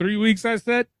what, 3 weeks? I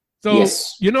said. So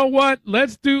yes. You know what?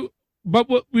 Let's do. But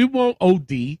we won't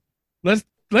OD.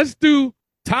 Let's do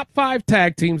top 5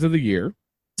 tag teams of the year,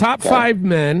 top 5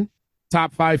 men,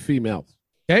 top 5 females.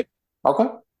 Okay. Okay.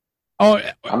 Oh,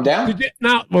 I'm down.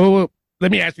 Now,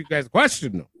 let me ask you guys a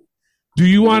question though. Do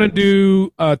you want to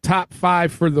do a top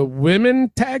 5 for the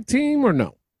women tag team or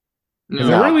no? No.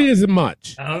 There really isn't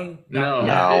much. No.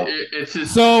 It's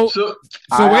just so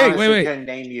wait. Can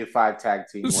name you 5 tag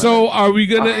teams. So are we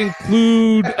going to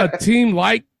include a team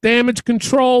like Damage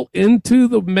Control into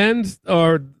the men's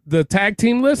or the tag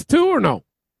team list too, or no?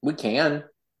 We can.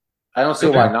 I don't see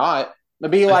why not.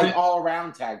 It'd be like all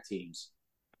around tag teams.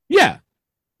 Yeah,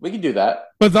 we can do that.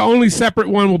 But the only separate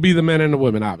one will be the men and the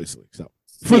women, obviously. So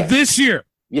for this year,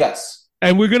 yes,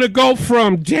 and we're going to go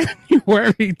from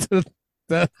January to.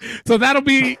 So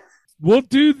we'll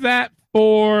do that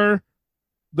for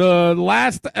the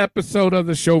last episode of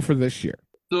the show for this year.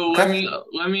 So let me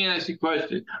ask you a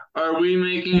question. Are we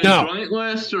making a joint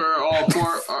list, or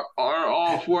are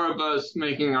all four of us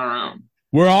making our own?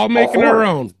 We're all making our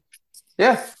own.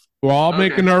 Yeah. We're all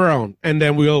making our own. And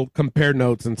then we'll compare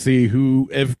notes and see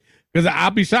because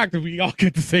I'll be shocked if we all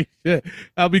get the same shit.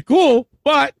 That'll be cool.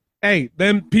 But hey,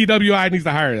 then PWI needs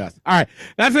to hire us. All right.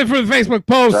 That's it for the Facebook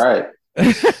post. All right.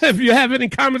 If you have any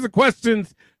comments or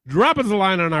questions, drop us a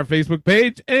line on our Facebook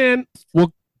page, and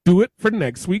we'll do it for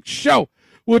next week's show.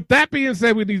 With that being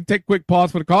said, we need to take a quick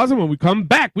pause for the cause, and when we come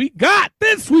back, we got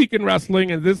This Week in Wrestling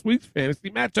and this week's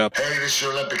fantasy matchup. Hey, this is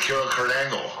your Olympic hero, Kurt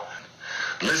Angle.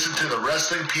 Listen to the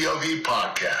Wrestling POV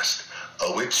podcast.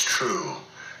 Oh, it's true.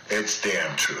 It's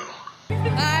damn true.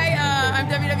 Hi, I'm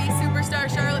WWE superstar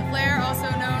Charlotte Flair, also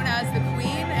known as the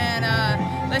Queen, and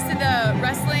listen to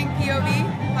Wrestling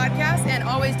POV podcast, and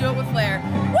always do it with Flair.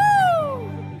 Woo!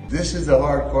 This is the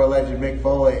hardcore legend Mick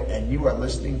Foley, and you are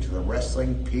listening to the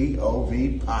Wrestling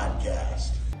POV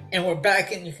podcast. And we're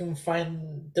back, and you can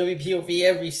find WPOV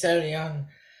every Saturday on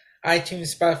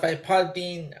iTunes, Spotify,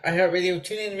 Podbean, iHeartRadio,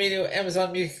 TuneIn Radio,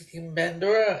 Amazon Music, and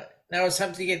Pandora. Now it's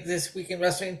time to get This Week in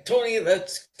Wrestling. Tony,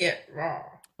 let's get raw.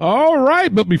 All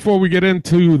right, but before we get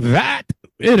into that,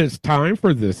 it is time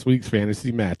for this week's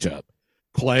fantasy matchup.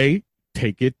 Clay,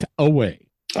 take it away.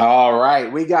 All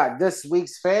right, we got this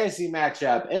week's fantasy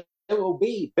matchup. It will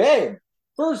be Ben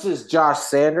versus Josh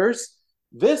Sanders.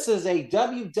 This is a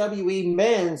WWE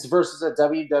men's versus an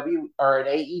AEW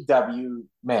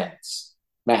men's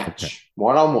match,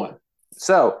 one-on-one.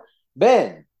 So,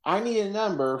 Ben, I need a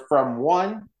number from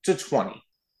 1 to 20.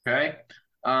 Okay.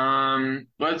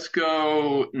 Let's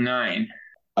go 9.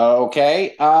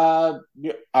 Okay.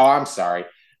 I'm sorry.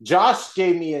 Josh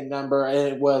gave me a number,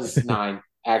 and it was 9,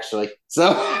 actually.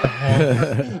 So,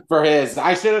 for his,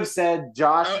 I should have said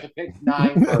Josh to pick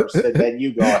 9 first, and then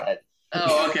you go ahead.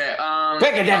 Oh, okay.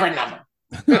 Pick a different number.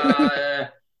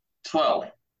 12.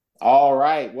 All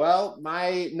right. Well,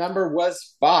 my number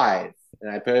was 5,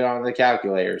 and I put it on the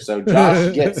calculator, so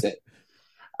Josh gets it.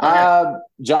 Okay.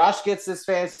 Josh gets this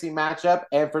fantasy matchup,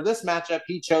 and for this matchup,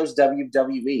 he chose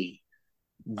WWE.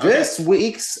 This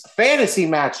week's fantasy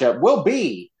matchup will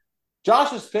be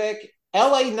Josh's pick,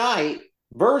 LA Knight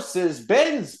versus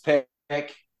Ben's pick,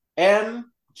 MJF.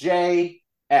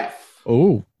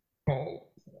 Oh. Oh,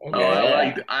 Oh,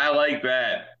 I like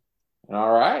that.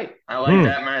 All right. I like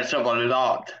that matchup a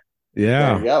lot.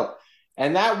 Yeah. There you go.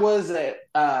 And that was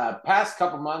past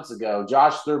couple months ago.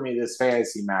 Josh threw me this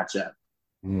fantasy matchup.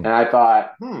 And I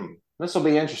thought, this will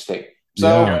be interesting.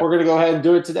 So we're going to go ahead and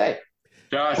do it today.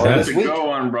 Josh, that's a good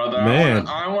one, brother. Man.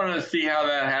 I want to see how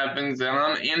that happens, and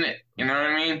I'm in it. You know what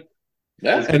I mean?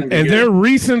 Yeah. And they're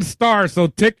recent stars, so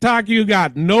TikTok, you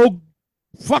got no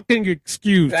fucking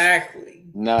excuse. Exactly.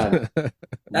 None.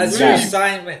 That's your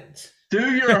assignment.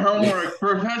 Do your homework,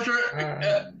 Professor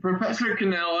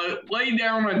Canella. Lay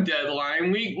down a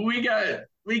deadline. We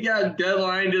got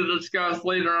deadline to discuss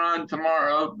later on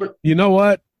tomorrow. But you know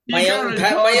what? My young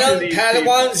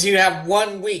Padawans, you have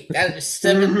 1 week. That is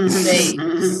 7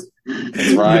 days.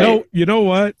 That's right. You know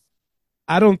what?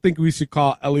 I don't think we should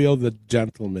call Ellio the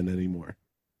gentleman anymore.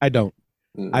 I don't.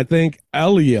 I think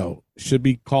Ellio should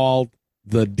be called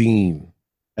the Dean.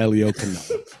 Ellio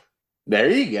Canella. There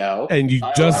you go. And you've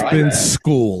just been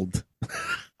schooled.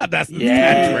 That's the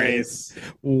catchphrase.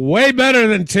 Way better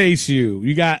than Chase U.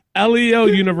 You got Ellio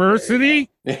University,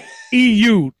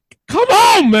 EU. Come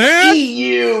on, man.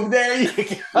 EU. There you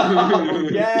go.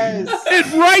 Yes.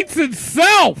 It writes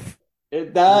itself.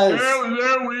 It does.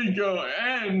 There we go.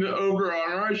 And over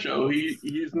on our show,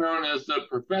 he's known as the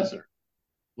Professor.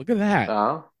 Look at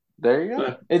that. There you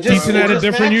go. Teaching at a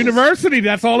different university.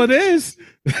 That's all it is.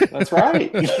 That's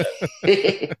right.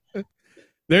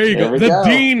 There you go. The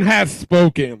Dean has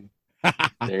spoken.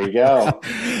 There you go.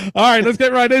 All right, let's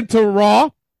get right into Raw.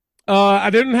 I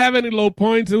didn't have any low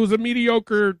points. It was a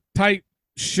mediocre type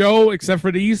show, except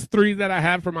for these three that I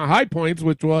had for my high points,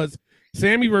 which was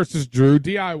Sammy versus Drew,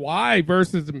 DIY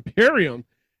versus Imperium,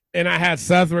 and I had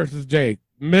Seth versus Jake.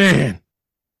 Man,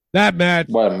 that match.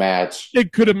 What a match.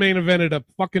 It could have main evented a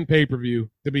fucking pay-per-view,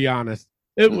 to be honest.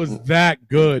 It was that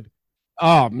good.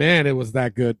 Oh, man, it was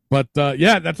that good. But,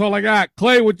 yeah, that's all I got.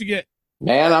 Clay, what'd you get?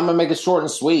 Man, I'm going to make it short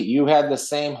and sweet. You had the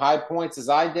same high points as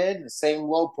I did, the same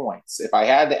low points. If I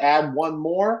had to add one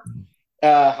more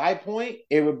high point,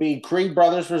 it would be Creed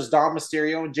Brothers versus Dom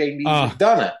Mysterio and JD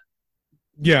McDonough.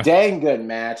 Yeah. Dang good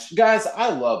match. Guys, I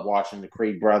love watching the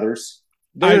Creed Brothers.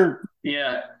 I'm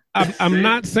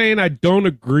not saying I don't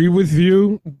agree with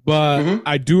you, but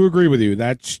I do agree with you.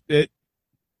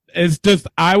 It's just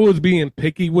I was being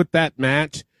picky with that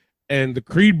match, and the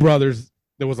Creed Brothers,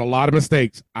 there was a lot of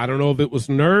mistakes. I don't know if it was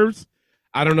nerves.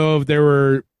 I don't know if they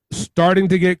were starting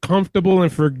to get comfortable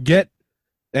and forget,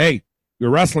 hey, you're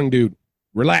a wrestling dude.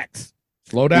 Relax.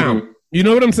 Slow down. You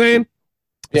know what I'm saying?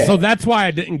 Yeah. So that's why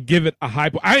I didn't give it a high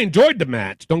point. I enjoyed the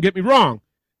match. Don't get me wrong.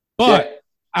 But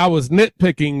I was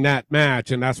nitpicking that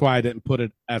match, and that's why I didn't put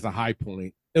it as a high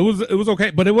point. It was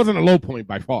okay, but it wasn't a low point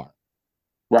by far.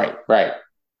 Right.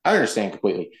 I understand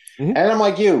completely. And I'm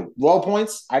like you, low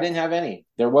points, I didn't have any.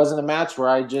 There wasn't a match where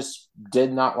I just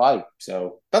did not like.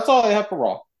 So that's all I have for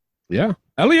Raw. Yeah.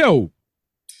 Ellio.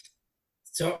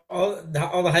 So all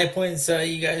the high points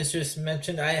you guys just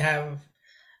mentioned, I have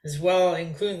as well,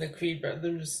 including the Creed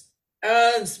Brothers.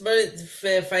 But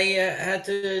if I had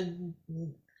to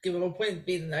give a low point, it'd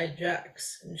be the Nia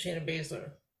Jax and Shayna Baszler.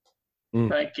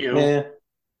 Thank you. Yeah.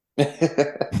 But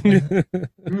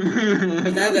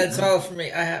that's all for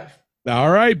me. I have. All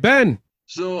right, Ben.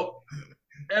 So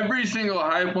every single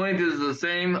high point is the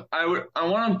same. I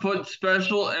want to put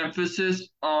special emphasis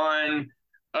on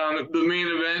the main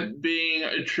event being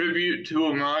a tribute to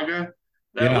Umaga.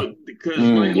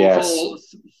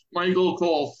 Because Michael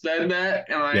Cole said that,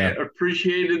 and I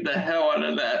appreciated the hell out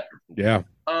of that. Yeah.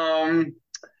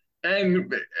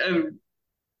 And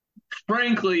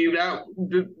frankly,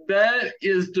 that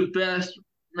is the best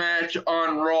match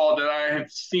on Raw that I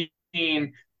have seen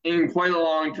in quite a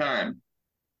long time.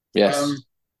 Yes.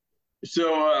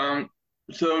 So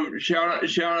shout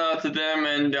out to them,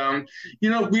 and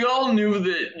we all knew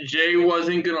that Jay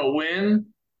wasn't gonna win,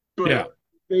 but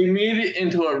they made it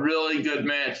into a really good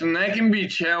match, and that can be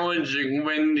challenging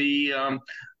when the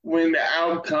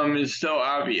outcome is so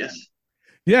obvious.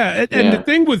 Yeah, and the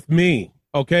thing with me,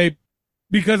 okay,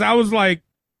 because I was like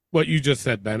what you just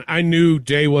said, Ben. I knew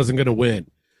Jay wasn't going to win.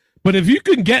 But if you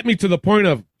can get me to the point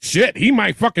of, shit, he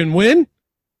might fucking win,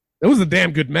 it was a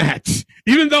damn good match.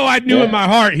 Even though I knew in my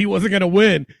heart he wasn't going to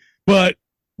win. But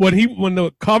when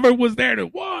the cover was there, the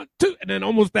 1, 2, and then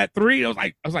almost that 3, I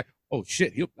was like, oh,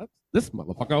 shit, this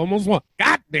motherfucker almost won.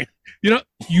 God damn.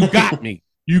 You got me.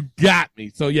 You got me.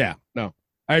 So, yeah, no,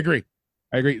 I agree.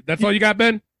 That's all you got,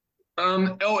 Ben?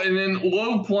 And then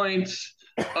low points.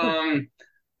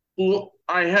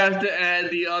 I have to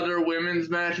add the other women's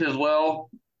match as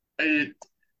well.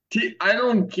 I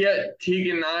don't get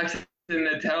Tegan Knox and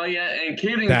Natalia and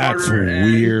Kaden That's Carter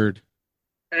weird.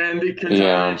 and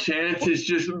Katana Chance is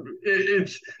just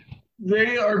it's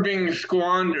they are being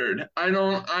squandered. I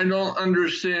don't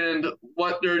understand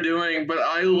what they're doing, but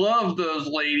I love those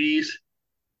ladies.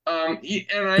 And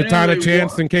I Katana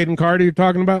Chance and Caden Carter you're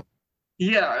talking about?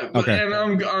 Yeah, okay. And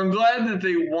I'm glad that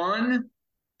they won,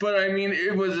 but I mean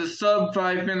it was a sub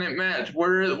 5-minute match. What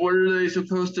are they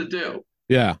supposed to do?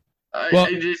 Yeah.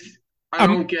 I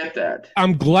don't get that.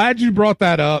 I'm glad you brought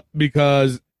that up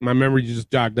because my memory just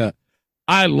jogged up.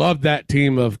 I love that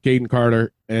team of Caden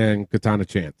Carter and Katana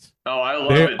Chance. Oh, I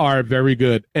love it. They are very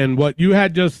good. And what you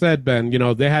had just said, Ben,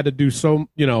 they had to do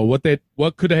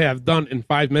what could they have done in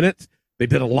 5 minutes? They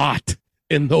did a lot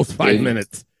in those 5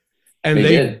 minutes. And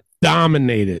they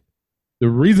dominated. The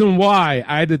reason why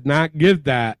I did not give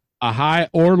that a high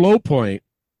or low point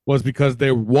was because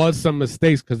there was some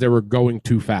mistakes because they were going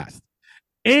too fast.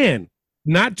 And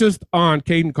not just on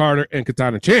Caden Carter and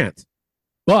Katana Chance,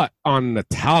 but on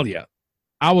Natalia.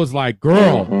 I was like,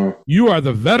 girl, you are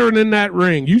the veteran in that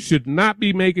ring. You should not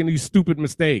be making these stupid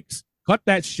mistakes. Cut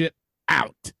that shit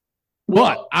out.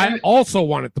 But I also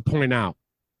wanted to point out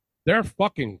their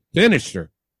fucking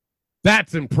finisher.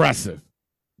 That's impressive.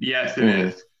 Yes, it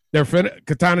is. Their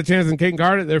Katana Chance and Caden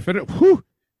Carter, they're finished. Whew.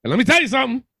 And let me tell you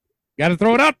something. Got to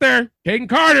throw it out there. Caden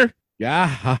Carter.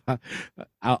 Yeah.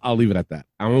 I'll leave it at that.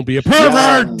 I won't be a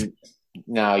pervert.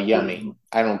 No, yummy.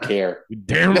 I don't care. You're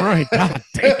damn right. God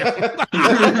damn.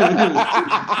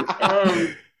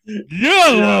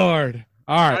 Good Lord.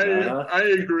 All right. I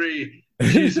agree.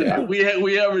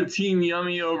 We have a team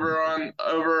yummy over on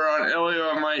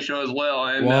Ellio on my show as well,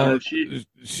 and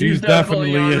she's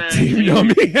definitely a team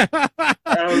yummy.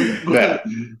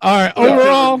 All right.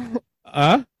 Overall,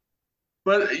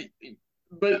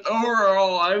 but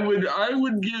overall, I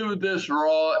would give this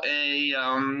Raw a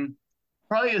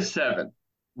probably a 7.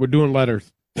 We're doing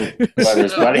letters.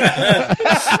 Letters, buddy. No,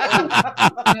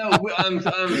 I'm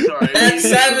sorry. That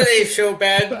Saturday show,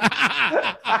 Ben.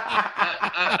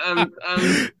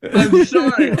 I'm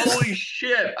sorry. Holy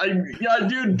shit! I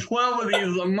do 12 of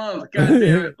these a month. God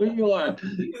damn it! Come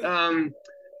on.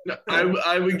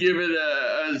 I would give it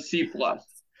a C plus.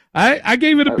 I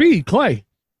gave it a B. Clay.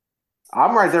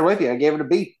 I'm right there with you. I gave it a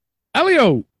B.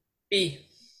 Ellio. B.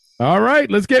 All right,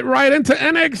 let's get right into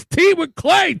NXT with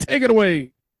Clay. Take it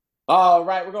away. All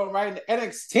right, we're going right into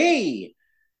NXT.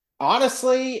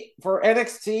 Honestly, for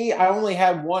NXT, I only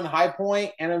had one high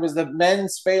point, and it was the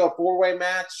men's fatal 4-way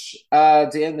match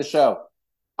to end the show.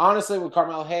 Honestly, with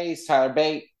Carmelo Hayes, Tyler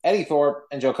Bate, Eddie Thorpe,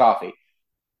 and Joe Coffey.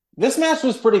 This match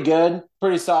was pretty good,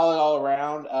 pretty solid all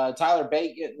around. Tyler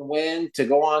Bate getting the win to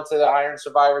go on to the Iron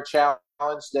Survivor Challenge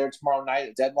there tomorrow night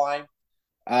at Deadline.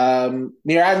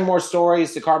 You're adding more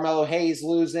stories to Carmelo Hayes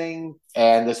losing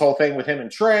and this whole thing with him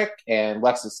and Trick and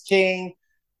Lexus King.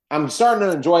 I'm starting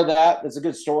to enjoy that. It's a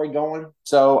good story going.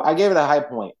 So I gave it a high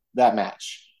point, that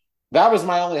match. That was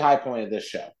my only high point of this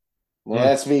show.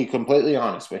 Let's be completely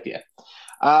honest with you.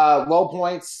 Low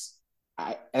points,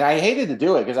 I hated to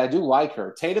do it because I do like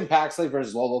her. Tatum Paxley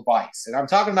versus Lola Vice. And I'm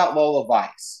talking about Lola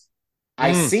Vice.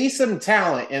 I see some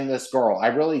talent in this girl. I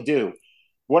really do.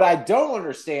 What I don't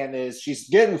understand is she's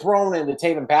getting thrown into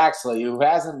Tatum Paxley, who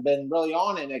hasn't been really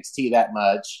on NXT that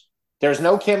much. There's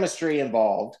no chemistry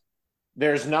involved.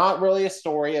 There's not really a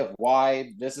story of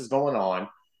why this is going on.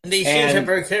 They change up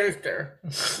her character.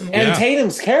 And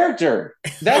Tatum's character.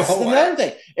 That's another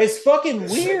thing. It's fucking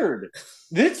weird.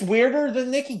 It's weirder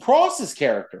than Nikki Cross's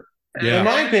character. In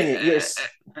my opinion. Yes.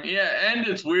 Yeah, and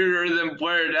it's weirder than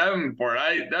Blair Davenport.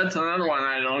 That's another one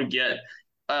I don't get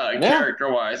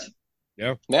character-wise.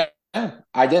 Yeah.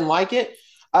 I didn't like it.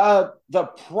 The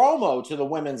promo to the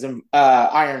women's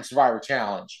Iron Survivor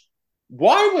Challenge.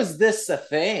 Why was this a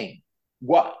thing?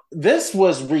 This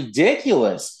was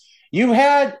ridiculous. You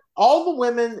had all the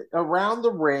women around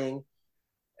the ring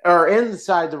or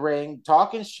inside the ring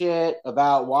talking shit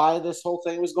about why this whole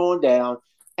thing was going down.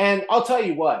 And I'll tell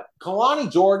you what,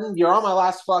 Kalani Jordan, you're on my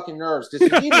last fucking nerves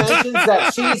because if he mentions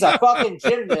that she's a fucking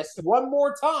gymnast one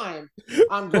more time,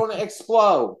 I'm going to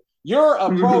explode. You're a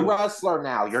pro wrestler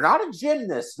now. You're not a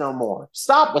gymnast no more.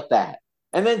 Stop with that.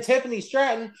 And then Tiffany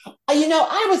Stratton,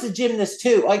 I was a gymnast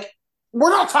too. Like, we're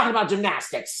not talking about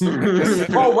gymnastics. This is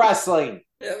pro wrestling.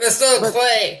 Yeah, that's still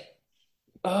Clay.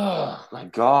 Oh, my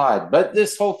God. But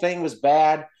this whole thing was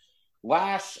bad.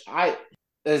 Lash,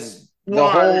 the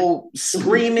whole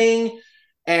screaming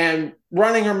and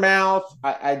running her mouth.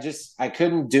 I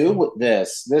couldn't do with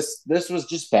this. This was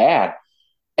just bad.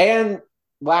 And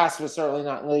last but certainly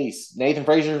not least, Nathan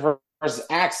Frazier versus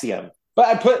Axiom. But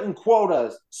I put in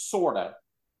quotas, sort of.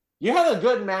 You had a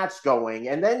good match going,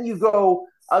 and then you go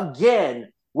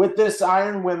again with this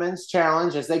Iron Women's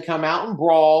Challenge as they come out and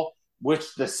brawl,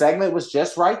 which the segment was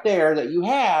just right there that you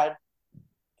had.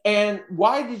 And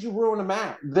why did you ruin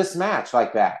this match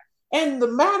like that? And the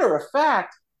matter of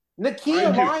fact,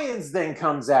 Nakia Lyons then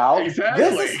comes out. Exactly.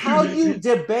 This is how you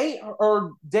debate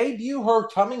or debut her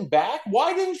coming back.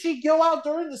 Why didn't she go out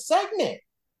during the segment?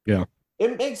 Yeah.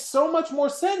 It makes so much more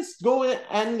sense going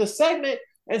in the segment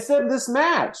instead of this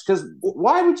match. Because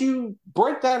why would you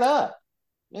break that up?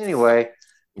 Anyway,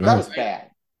 that was bad.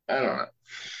 I don't know.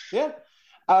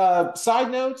 Yeah.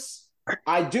 Side notes,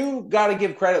 I do got to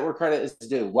give credit where credit is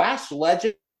due. Lash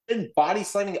Legend body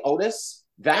slamming Otis,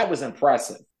 that was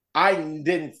impressive. I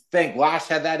didn't think Lash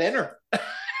had that in her.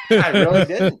 I really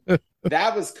didn't.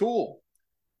 That was cool.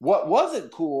 What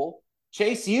wasn't cool,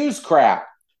 Chase U's crap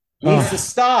needs to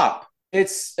stop.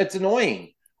 It's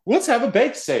annoying. Let's have a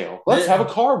bake sale. Let's have a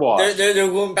car wash. They're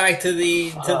going back to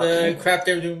the crap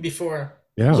they were doing before.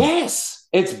 Yeah. Yes,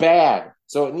 it's bad.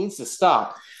 So it needs to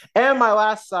stop. And my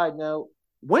last side note,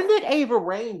 when did Ava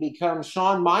Rain become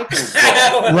Shawn Michaels?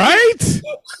 Right?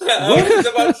 What was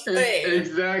about to say?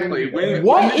 Exactly.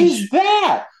 What is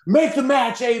that? Make the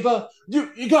match, Ava.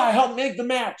 You gotta help make the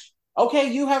match.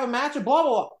 Okay, you have a match and blah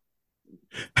blah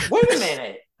blah. Wait a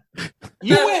minute.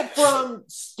 You went from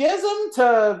Schism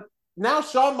to now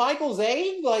Shawn Michaels'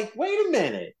 aid? Like, wait a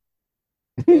minute.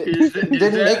 It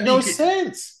didn't make no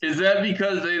sense. Is that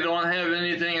because they don't have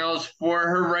anything else for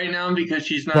her right now because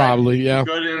she's not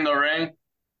good in the ring?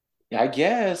 I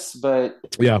guess, but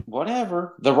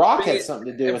whatever. The Rock had something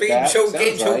to do with that. Joe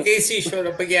Gacy showed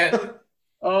up again.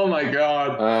 Oh my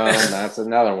God! That's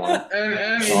another one.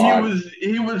 And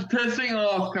he was pissing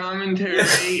off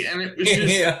commentary, and it was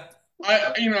just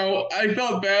I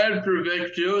felt bad for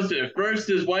Vic Joseph. First,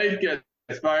 his wife gets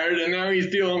fired, and now he's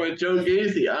dealing with Joe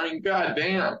Gacy. I mean,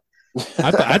 goddamn.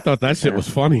 I thought that shit was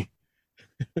funny.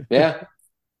 Yeah.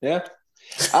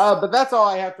 But that's all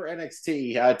I have for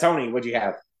NXT. Tony, what'd you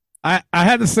have? I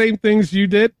had the same things you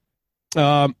did,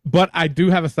 but I do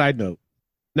have a side note.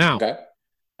 Now,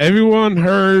 everyone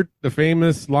heard the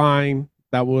famous line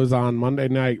that was on Monday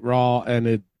Night Raw, and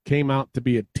it came out to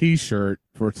be a T-shirt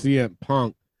for CM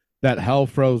Punk that hell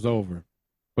froze over.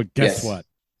 But guess what?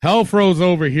 Hell froze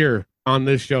over here on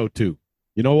this show, too.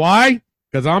 You know why?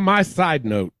 Because on my side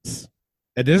notes,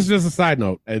 and this is just a side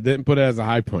note, I didn't put it as a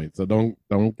high point, so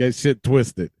don't get shit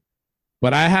twisted.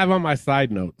 But I have on my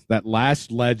side notes that Lash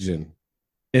Legend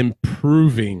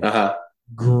improving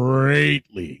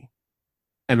greatly.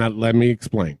 And let me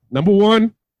explain. Number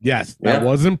one, yes, that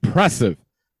was impressive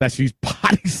that she's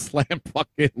body slam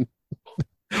fucking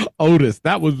Otis.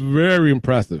 That was very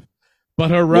impressive.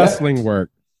 But her wrestling work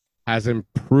has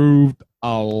improved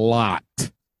a lot.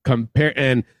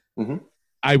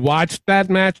 I watched that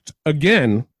match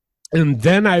again, and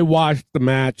then I watched the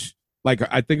match, like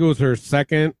I think it was her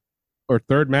second or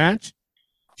third match.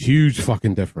 Huge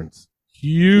fucking difference.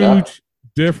 Huge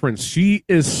difference. She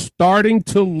is starting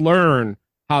to learn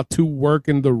how to work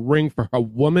in the ring for a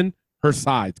woman her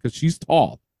size, because she's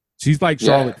tall. She's like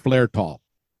Charlotte Flair tall.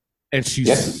 And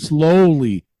she's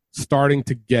slowly starting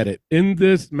to get it. In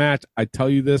this match, I tell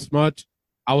you this much,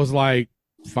 I was like,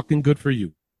 fucking good for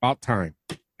you. About time.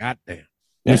 God damn.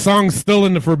 Your song's still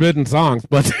in the forbidden songs,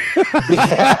 but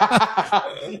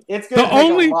it's going to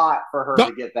take a lot for her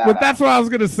to get that. But that's what I was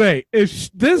going to say.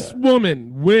 If this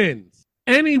woman wins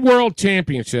any world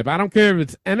championship, I don't care if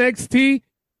it's NXT,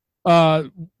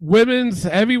 women's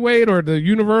heavyweight, or the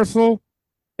Universal,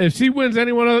 if she wins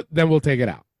any one of them, then we'll take it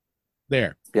out.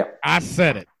 There. Yeah. I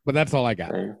said it, but that's all I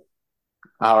got.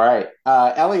 All right.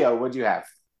 Ellio, what'd you have?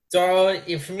 So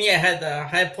for me, I had the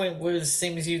high point was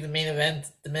same as you, the main event,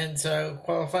 the men's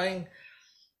qualifying.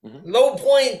 Low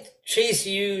point, Chase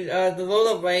U, the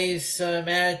Lola Rice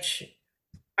match.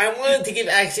 I wanted to give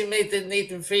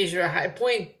Nathan Frazier a high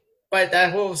point, but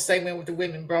that whole segment with the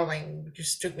women brawling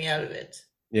just took me out of it.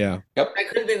 Yeah. Yep. That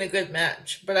could have been a good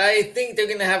match, but I think they're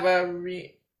gonna have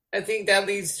I think that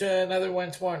leads to another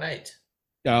one tomorrow night.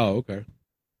 Oh, okay.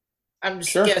 I'm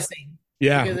just guessing.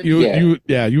 Yeah,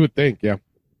 you would think, yeah.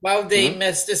 Why would they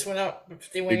mess this one up?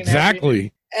 If they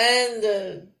exactly.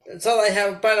 And that's all I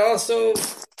have. But also,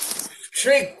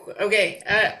 Trick. Okay,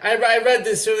 I read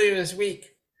this earlier this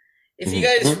week.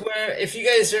 If you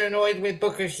guys are annoyed with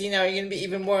Booker T now, you're gonna be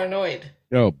even more annoyed.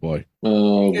 Oh boy.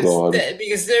 God.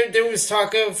 Because there was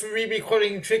talk of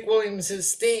re-recording Trick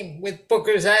Williams' theme with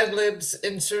Booker's ad libs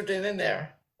inserted in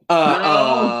there.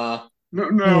 No.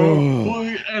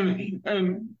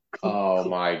 Oh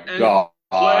my God.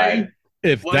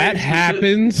 If that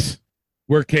happens,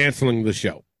 we're canceling the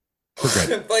show. Forget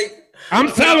it. I'm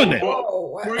selling it.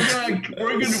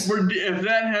 if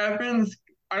that happens,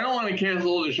 I don't want to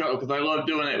cancel the show because I love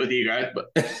doing it with you guys.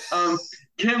 But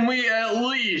can we at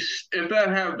least, if that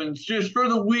happens, just for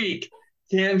the week,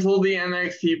 cancel the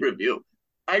NXT review?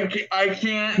 I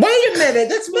can't. Wait a minute,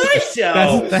 that's my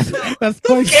show. That's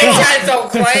Don't cancel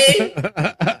Clay.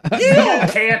 You don't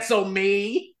cancel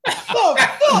me. Oh,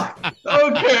 fuck.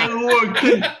 Okay, look.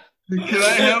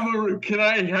 Can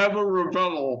I have a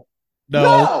rebuttal?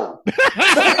 No.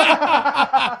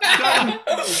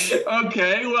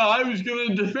 Okay, well, I was going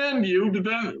to defend you,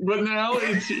 but now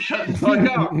it's shut the fuck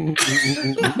up.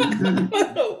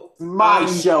 My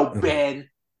show, Ben.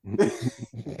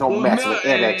 Don't mess with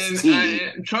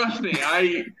NXT. Trust me,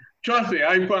 I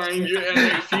find your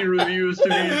NXT reviews to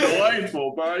be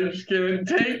delightful, but I just can't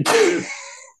take this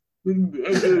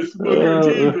Booker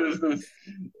T business.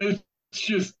 It's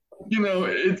just,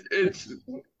 it's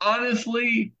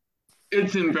honestly,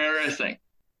 it's embarrassing.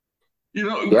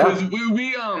 Because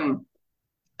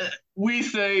we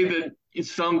say that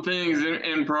some things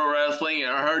in pro wrestling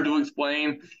are hard to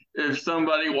explain. If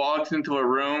somebody walks into a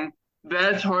room,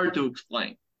 that's hard to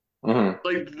explain. Mm-hmm.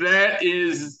 Like, that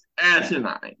is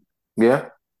asinine. Yeah.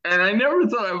 And I never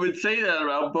thought I would say that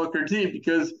about Booker T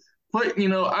because,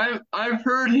 I've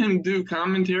heard him do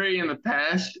commentary in the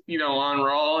past, on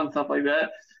Raw and stuff like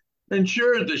that. And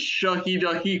sure, the shucky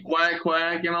ducky quack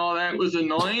quack and all that was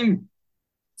annoying.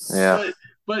 Yeah.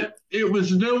 But it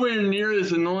was nowhere near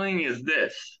as annoying as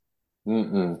this.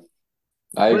 I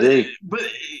agree. But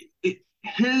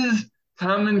his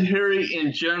commentary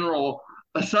in general,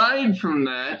 aside from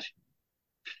that,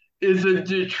 is a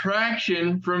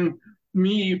detraction from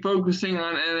me focusing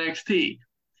on NXT.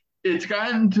 It's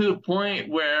gotten to the point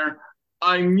where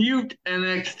I mute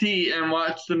NXT and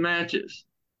watch the matches.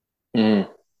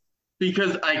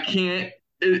 Because I can't,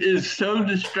 it is so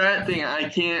distracting, I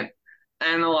can't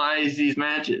analyze these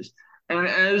matches. And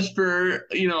as for,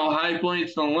 high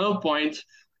points and low points,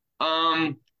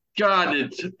 God,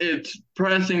 it's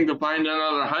pressing to find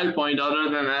another high point other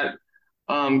than that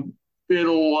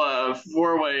fatal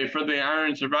four-way for the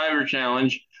Iron Survivor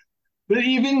Challenge. But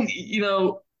even,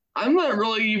 I'm not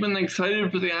really even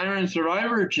excited for the Iron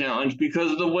Survivor Challenge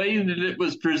because the way that it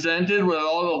was presented with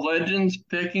all the legends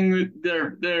picking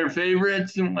their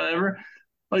favorites and whatever,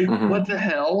 what the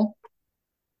hell?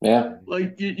 Yeah.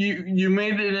 Like, you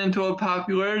made it into a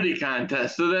popularity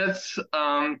contest. So that's,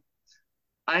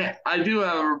 I do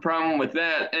have a problem with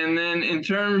that. And then in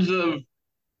terms of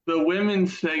the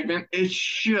women's segment, it's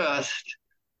just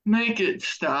make it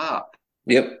stop.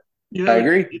 Yep. I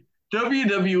agree.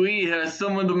 WWE has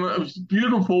some of the most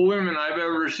beautiful women I've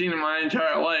ever seen in my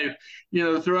entire life,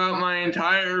 throughout my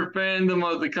entire fandom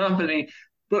of the company.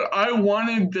 But I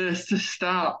wanted this to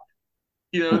stop.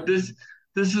 This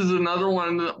is another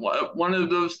one of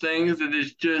those things that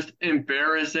is just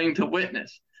embarrassing to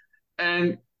witness.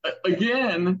 And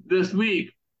again, this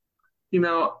week,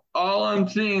 all I'm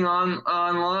seeing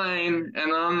online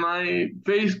and on my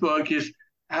Facebook is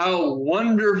how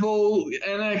wonderful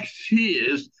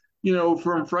NXT is,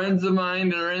 from friends of mine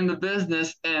that are in the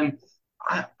business, and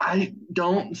I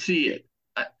don't see it.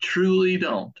 I truly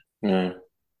don't.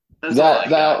 That's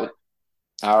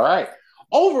all right.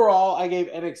 Overall, I gave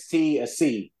NXT a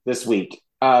C this week.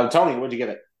 Tony, what'd you give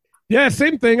it? Yeah,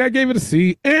 same thing. I gave it a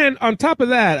C. And on top of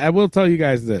that, I will tell you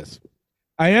guys this.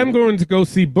 I am going to go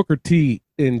see Booker T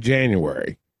in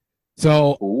January.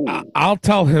 So I'll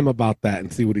tell him about that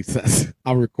and see what he says.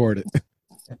 I'll record it.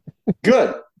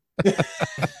 Good.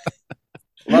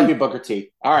 Love you, Booker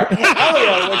T. All right.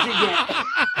 Ellio, what'd you get?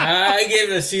 I gave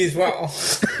it a C as well.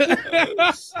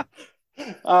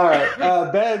 All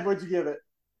right. Ben, what'd you give it?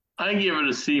 I give it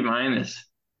a C minus.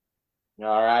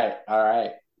 All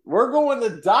right. We're going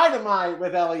to Dynamite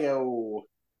with Ellio.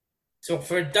 So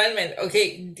for Dynamite,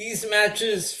 okay, these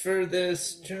matches for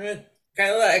this tournament,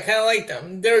 I kind of like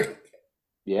them.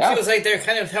 Feels like they're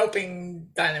kind of helping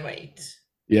Dynamite.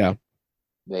 Yeah.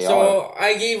 They are.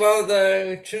 I gave all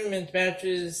the tournament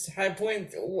matches high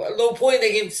point. Low point, I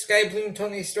gave Sky Blue,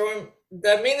 Tony Storm.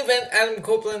 The main event, Adam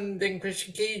Copeland and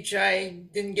Christian Cage, I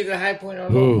didn't give it a high point or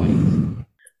low point.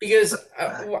 Because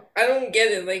I don't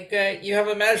get it. Like, you have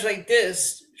a match like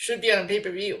this, should be on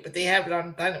pay-per-view, but they have it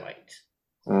on Dynamite.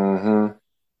 Mm-hmm.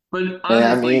 But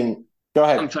honestly, go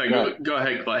ahead. I'm sorry. Go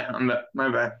ahead, Clay. My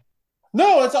bad.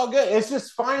 No, it's all good. It's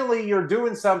just finally you're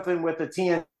doing something with the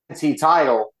TNT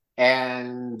title,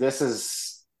 and this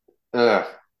is,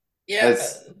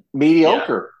 it's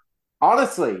mediocre. Yeah.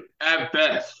 Honestly, at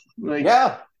best.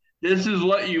 This is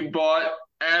what you bought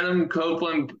Adam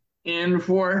Copeland in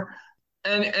for.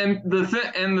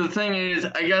 the thing is,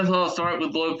 I guess I'll start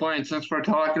with low points since we're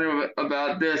talking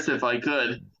about this. If I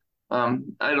could, I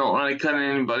don't want to cut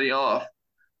anybody off,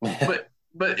 but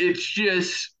it's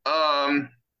just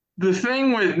the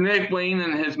thing with Nick Wayne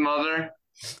and his mother,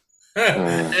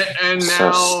 and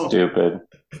now so stupid.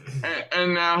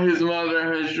 And now his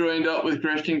mother has joined up with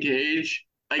Christian Cage.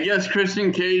 I guess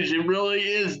Christian Cage really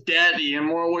is daddy in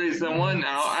more ways than one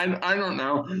now. I don't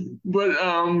know, but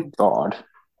God.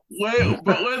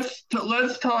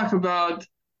 Let's talk about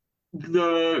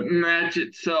the match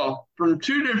itself from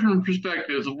two different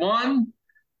perspectives. One,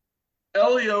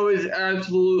 Ellio is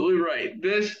absolutely right.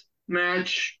 This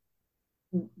match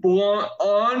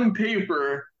on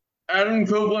paper, Adam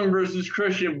Copeland versus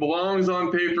Christian belongs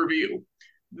on pay-per-view.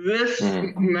 This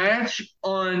match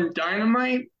on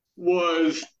Dynamite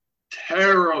was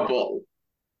terrible.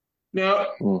 Now,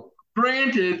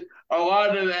 granted, a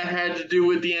lot of that had to do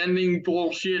with the ending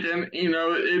bullshit and,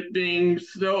 it being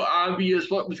so obvious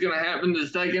what was going to happen the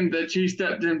second that she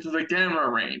stepped into the camera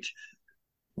range.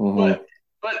 But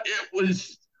it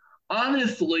was,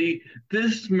 honestly,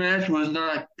 this match was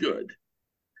not good.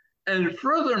 And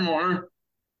furthermore,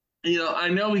 I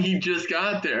know he just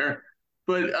got there,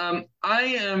 but I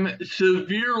am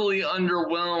severely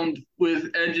underwhelmed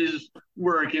with Edge's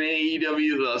work in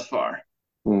AEW thus far.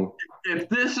 If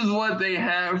this is what they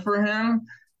have for him,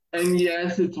 and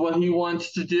yes, it's what he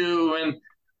wants to do, and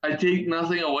I take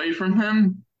nothing away from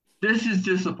him, this is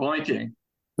disappointing.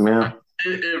 Yeah.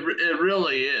 It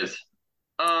really is.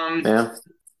 Yeah.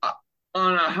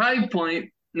 On a high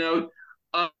point note,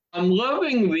 I'm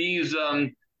loving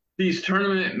these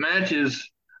tournament matches.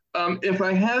 If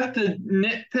I have to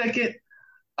nitpick it,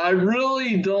 I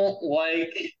really don't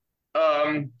like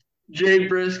Jay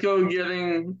Briscoe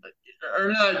getting,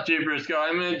 or not Jay Briscoe,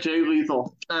 I meant Jay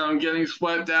Lethal getting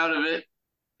swept out of it.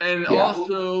 And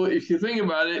also, if you think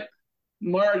about it,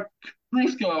 Mark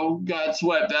Briscoe got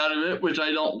swept out of it, which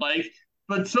I don't like.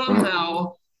 But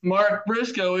somehow, Mark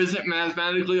Briscoe isn't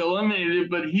mathematically eliminated,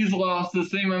 but he's lost the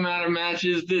same amount of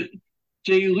matches that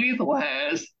Jay Lethal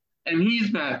has, and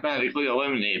he's mathematically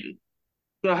eliminated.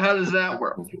 So how does that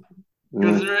work?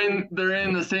 Because they're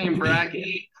in the same bracket.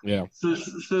 Yeah.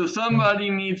 So somebody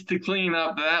needs to clean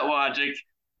up that logic.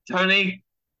 Tony,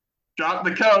 drop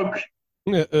the coke.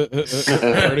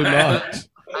 Pretty much.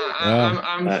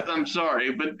 I'm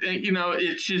sorry, but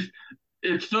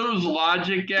it's those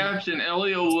logic gaps, and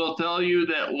Ellio will tell you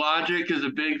that logic is a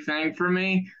big thing for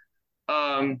me.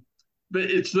 But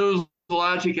it's those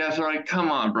logic gaps are like, come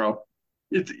on, bro.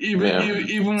 It's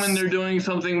even when they're doing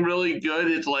something really good,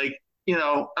 it's like,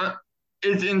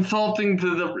 it's insulting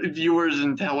to the viewer's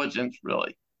intelligence,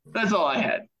 really. That's all I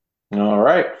had. All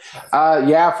right.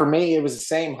 For me, it was the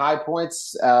same high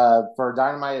points for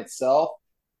Dynamite itself.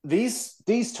 These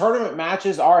tournament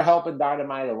matches are helping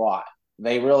Dynamite a lot.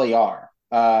 They really are.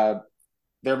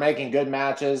 They're making good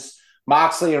matches.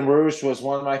 Moxley and Roosh was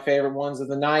one of my favorite ones of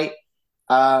the night.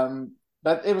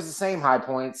 But it was the same high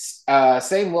points,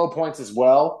 same low points as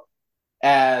well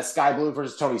as Sky Blue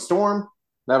versus Tony Storm.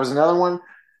 That was another one.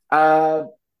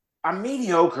 I'm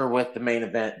mediocre with the main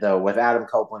event, though, with Adam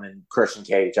Copeland and Christian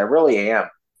Cage. I really am.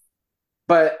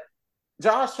 But,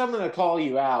 Josh, I'm going to call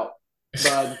you out.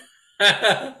 Bud.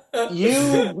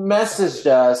 You messaged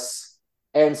us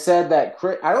and said that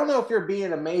I don't know if you're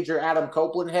being a major Adam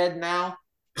Copeland head now.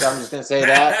 So I'm just going to say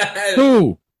that.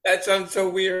 Who? That sounds so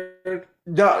weird.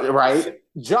 No, right?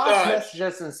 Josh messaged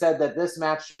us and said that this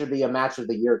match should be a match of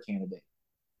the year candidate.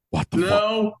 What the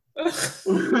fuck?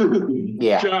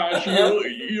 Yeah. Josh,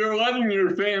 you're letting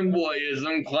your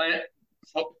fanboyism cloud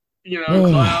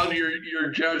your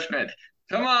judgment.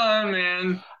 Come on,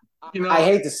 man. I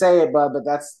hate to say it, but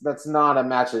that's not a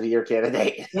match of the year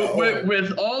candidate.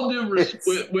 With all due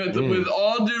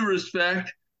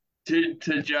respect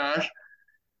to Josh,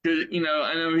 because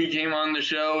I know he came on the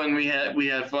show and we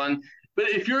had fun. But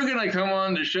if you're gonna come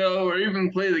on the show or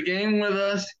even play the game with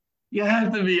us, you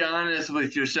have to be honest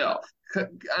with yourself.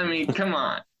 I mean, come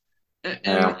on.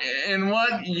 In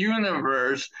what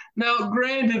universe? Now,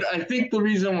 granted, I think the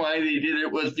reason why they did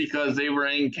it was because they were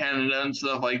in Canada and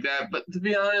stuff like that. But to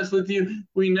be honest with you,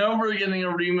 we know we're getting a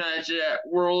rematch at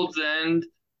World's End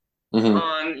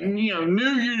on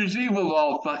New Year's Eve of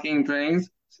all fucking things.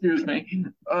 Excuse me.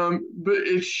 But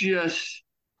it's just,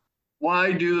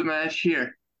 why do the match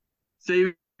here?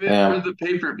 Save it for the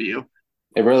pay-per-view.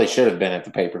 It really should have been at the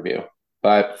pay-per-view.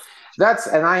 But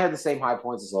and I had the same high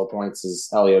points as low points as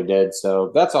Ellio did.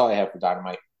 So that's all I have for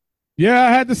Dynamite. Yeah,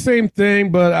 I had the same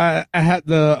thing, but I had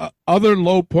the other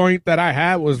low point that I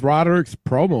had was Roderick's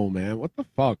promo, man. What the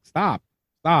fuck? Stop.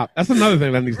 That's another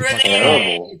thing that needs to fucking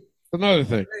terrible. Another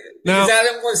thing. Now, Because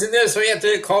Adam wasn't there, so he had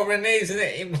to call Renee's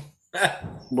name.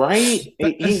 Right?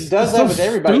 He does so that with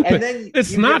everybody. stupid. And then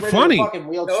It's you not get rid of funny. the fucking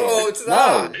wheelchair. No, it's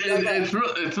not.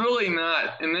 It's really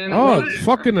not. And then It's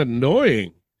fucking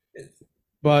annoying.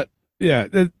 But yeah,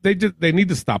 they need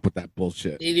to stop with that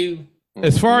bullshit. They do.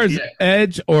 As far as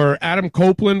Edge or Adam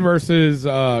Copeland versus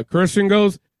Christian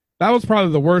goes, that was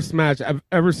probably the worst match I've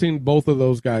ever seen both of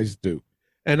those guys do.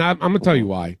 And I'm gonna tell you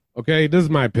why. Okay, this is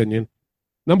my opinion.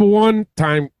 Number one,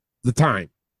 the time.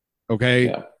 Okay,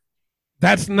 Yeah.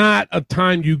 that's not a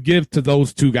time you give to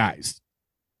those two guys.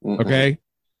 Okay.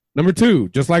 Number two,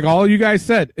 just like all you guys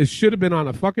said, it should have been on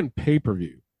a fucking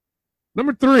pay-per-view.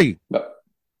 Number three,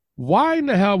 why in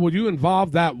the hell would you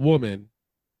involve that woman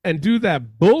and do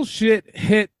that bullshit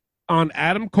hit on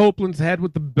Adam Copeland's head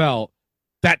with the belt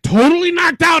that totally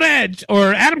knocked out Edge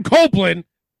or Adam Copeland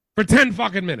for 10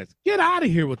 fucking minutes? Get out of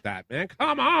here with that, man.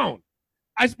 Come on.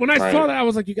 When I saw that, I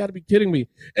was like, you got to be kidding me.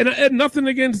 And I had nothing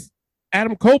against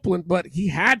Adam Copeland, but he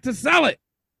had to sell it.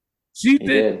 She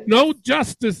did no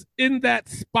justice in that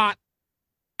spot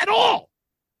at all.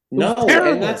 No,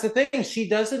 and that's the thing. She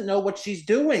doesn't know what she's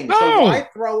doing. No. So why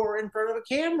throw her in front of a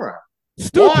camera?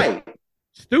 Stupid. Why?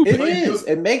 Stupid. It is.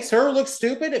 It makes her look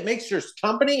stupid. It makes your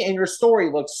company and your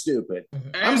story look stupid.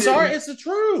 I'm sorry, it's the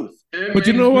truth. But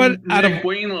you know what?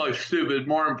 McQueen looks stupid.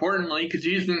 More importantly, because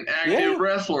he's an active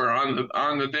wrestler on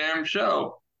the damn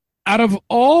show. Out of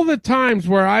all the times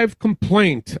where I've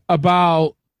complained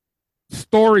about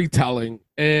storytelling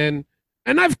and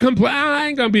I've complained, I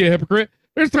ain't gonna be a hypocrite.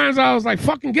 There's times I was like,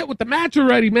 fucking get with the match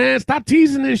already, man. Stop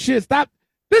teasing this shit. Stop.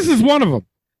 This is one of them.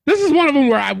 This is one of them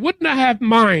where I would not have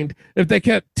mind if they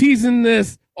kept teasing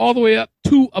this all the way up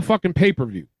to a fucking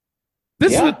pay-per-view.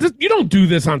 This you don't do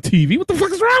this on TV. What the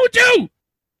fuck is wrong with you?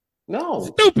 No.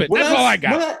 Stupid. That's all I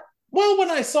got.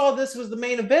 When I saw this was the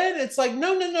main event, it's like,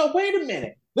 no, wait a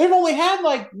minute. They've only had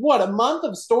a month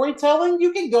of storytelling.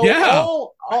 You can go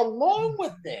all along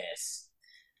with this.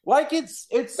 Like it's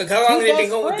Look how long they've been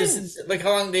going with this. Look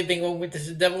how long they've been going with this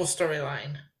devil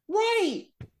storyline. Right.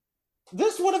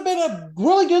 This would have been a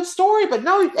really good story, but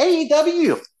no,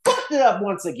 AEW fucked it up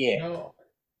once again. No.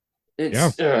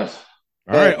 It's all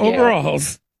right.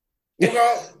 Overalls.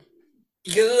 Overall,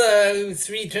 because of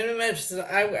 3 tournament matches,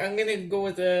 I'm gonna go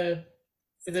with the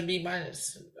B- on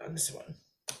this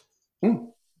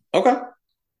one. Okay. All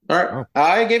right. Oh.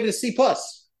 I gave it a C+.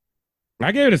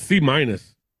 I gave it a C-.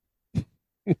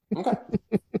 Okay.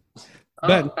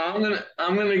 Ben.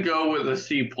 I'm gonna go with a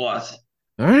C+. All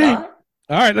right.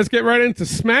 All right, let's get right into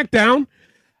SmackDown.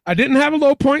 I didn't have a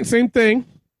low point, same thing.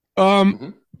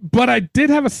 But I did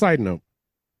have a side note.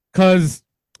 Because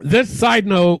this side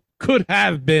note could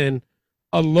have been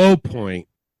a low point.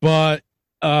 But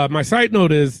my side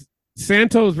note is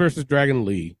Santos versus Dragon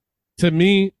Lee. To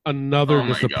me, another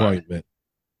disappointment.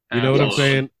 You know what I'm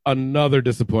saying? Another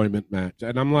disappointment match.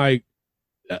 And I'm like,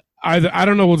 I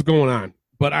don't know what's going on.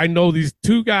 But I know these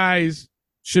two guys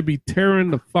should be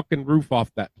tearing the fucking roof off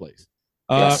that place.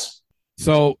 Yes.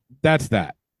 So that's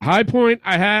that. High point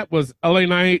I had was LA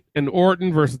Knight and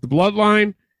Orton versus the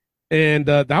Bloodline. And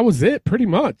that was it, pretty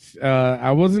much.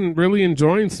 I wasn't really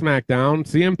enjoying SmackDown.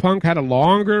 CM Punk had a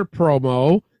longer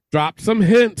promo, dropped some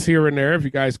hints here and there, if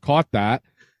you guys caught that.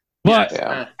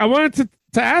 But I wanted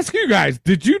to ask you guys,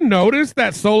 did you notice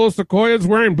that Solo Sikoa is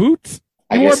wearing boots?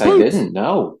 I guess I didn't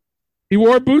know. He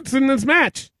wore boots in this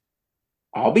match.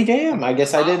 I'll be damned. I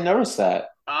guess I didn't notice that.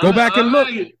 Go back and look.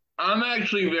 I'm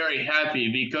actually very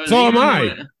happy because so am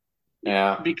I.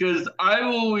 Because I've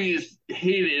always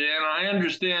hated, and I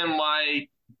understand why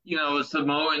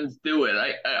Samoans do it.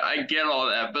 I get all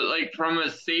that, but from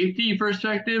a safety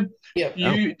perspective,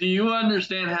 do you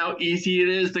understand how easy it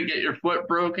is to get your foot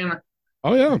broken?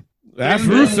 Oh yeah, that's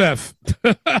Rusev.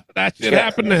 That shit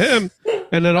happened to him,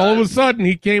 and then all of a sudden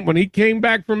when he came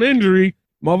back from injury,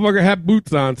 motherfucker had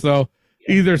boots on. So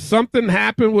either something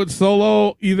happened with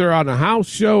Solo, either on a house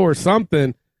show or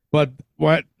something. But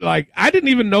I didn't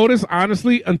even notice,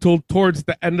 honestly, until towards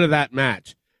the end of that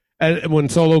match. And when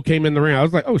Solo came in the ring, I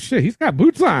was like, oh, shit, he's got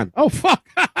boots on. Oh, fuck.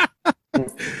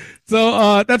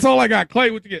 So that's all I got.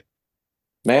 Clay, what'd you get?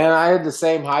 Man, I had the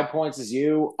same high points as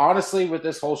you. Honestly, with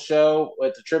this whole show,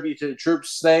 with the Tribute to the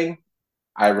Troops thing,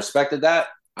 I respected that.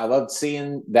 I loved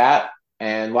seeing that.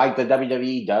 And like the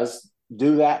WWE does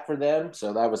do that for them.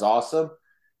 So that was awesome.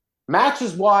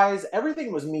 Matches-wise,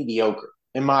 everything was mediocre,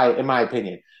 in my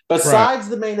opinion. Besides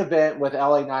the main event with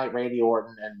LA Knight, Randy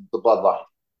Orton, and the Bloodline.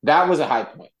 That was a high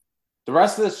point. The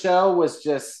rest of the show was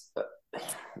just,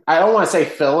 I don't want to say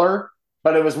filler,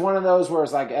 but it was one of those where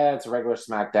it's like, it's a regular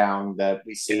SmackDown that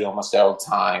we see almost all the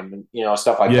time, and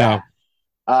stuff like that.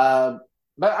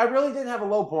 But I really didn't have a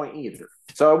low point either.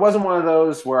 So it wasn't one of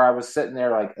those where I was sitting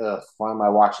there like, ugh, why am I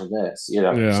watching this?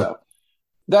 Yeah. So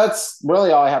that's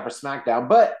really all I have for SmackDown.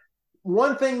 But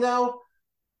one thing, though,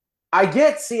 I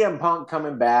get CM Punk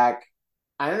coming back.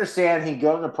 I understand he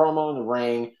got in a promo in the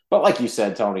ring. But like you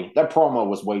said, Tony, that promo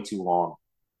was way too long,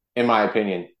 in my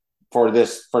opinion, for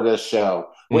this show,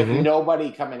 with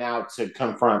nobody coming out to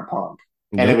confront Punk.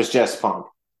 And it was just Punk.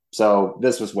 So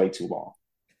this was way too long.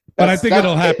 But I think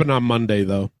it'll happen on Monday,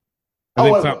 though.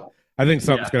 I think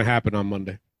something's going to happen on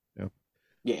Monday.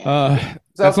 Yeah.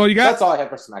 So that's all you got? That's all I have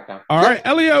for SmackDown. All right,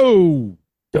 Ellio.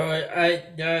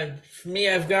 For me,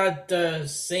 I've got the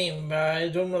same. I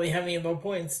don't really have any low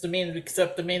points.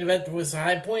 Except the main event was a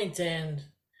high point, and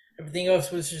everything else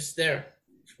was just there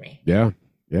for me. Yeah.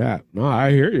 No,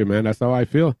 I hear you, man. That's how I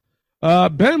feel.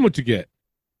 Ben, what you get?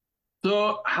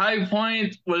 So high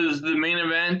point was the main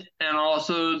event and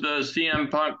also the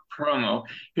CM Punk promo.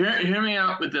 Hear me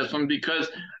out with this one, because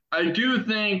I do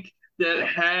think that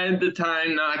had the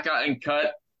time not gotten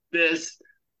cut, this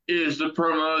is the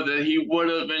promo that he would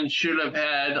have and should have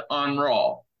had on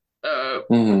Raw.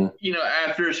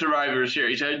 After Survivor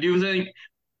Series, I do think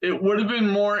it would have been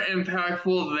more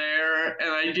impactful there, and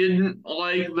I didn't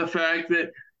like the fact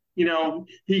that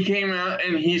he came out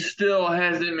and he still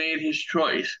hasn't made his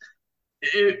choice.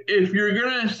 If you're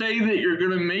going to say that you're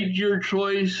going to make your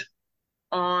choice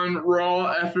on Raw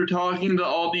after talking to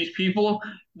all these people,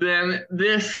 then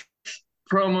this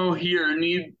promo here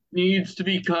needs to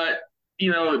be cut,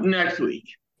 next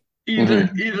week. Either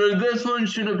this one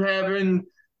should have happened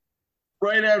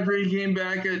right after he came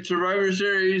back at Survivor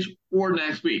Series or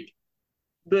next week.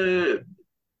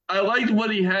 I liked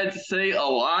what he had to say a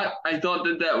lot. I thought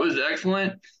that was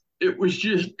excellent. It was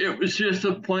just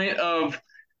a point of,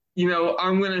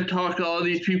 I'm going to talk to all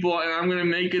these people and I'm going to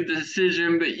make a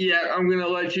decision, but yet I'm going to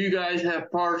let you guys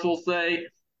have partial say.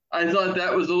 I thought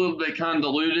that was a little bit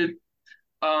convoluted.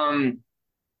 But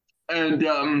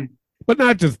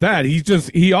not just that.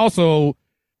 He also,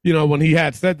 when he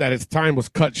had said that his time was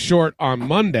cut short on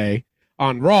Monday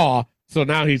on Raw, so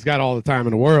now he's got all the time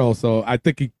in the world. So I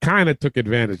think he kind of took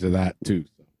advantage of that too.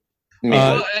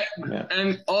 But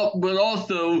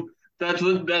also, that's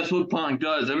what Punk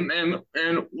does, and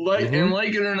like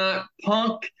it or not,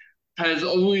 Punk has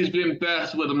always been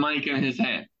best with a mic in his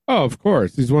hand. Oh, of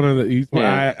course, he's one of the.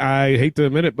 I hate to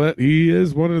admit it, but he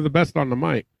is one of the best on the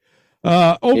mic.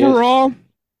 Overall,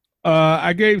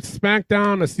 I gave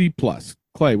SmackDown a C+.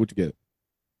 Clay, what'd you give?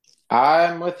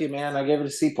 I'm with you, man. I gave it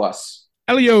a C+.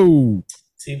 Ellio.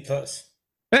 C+.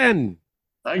 Ben.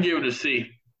 I give it a C.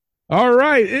 All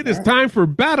right, it is time for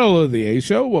Battle of the A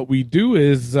Show. What we do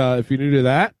is, if you're new to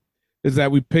that, is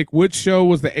that we pick which show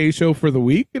was the A Show for the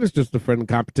week. It is just a friendly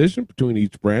competition between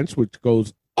each branch, which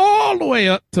goes all the way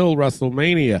up till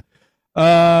WrestleMania.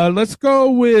 Let's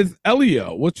go with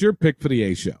Ellio. What's your pick for the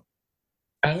A Show?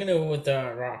 I'm going to go with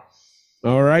Raw.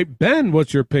 All right, Ben,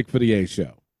 what's your pick for the A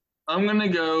Show? I'm going to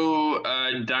go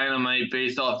Dynamite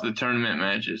based off the tournament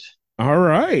matches. All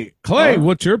right. Clay,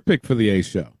 what's your pick for the A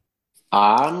Show?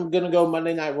 I'm going to go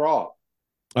Monday Night Raw.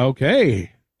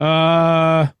 Okay.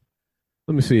 Let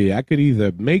me see. I could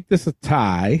either make this a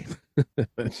tie,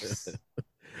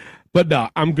 but no,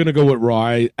 I'm going to go with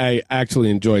Raw. I actually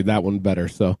enjoyed that one better.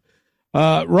 So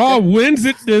Raw wins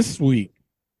it this week.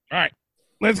 All right.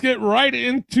 Let's get right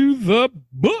into the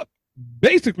book.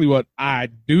 Basically what I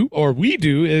do, or we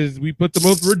do, is we put the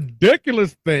most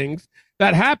ridiculous things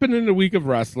that happen in the week of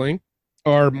wrestling,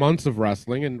 or months of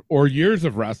wrestling, or years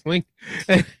of wrestling,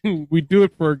 and we do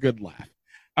it for a good laugh.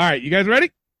 All right, you guys ready?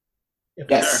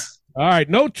 Yes. All right,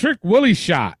 no Trick Willie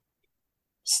shot.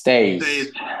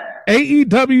 Stays.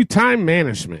 AEW time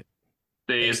management.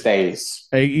 Stays.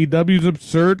 AEW's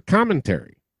absurd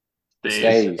commentary.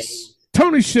 Stays.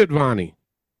 Tony Schiavone.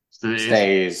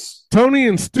 Stays. Tony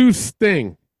and Stu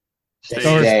Sting.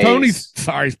 Stays. Tony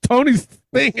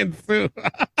Sting and Stu.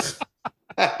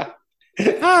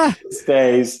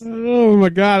 Stays. Oh my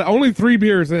God! Only 3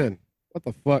 beers in. What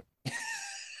the fuck?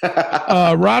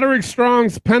 Roderick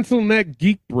Strong's pencil neck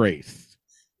geek brace.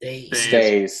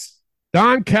 Stays.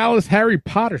 Don Callis Harry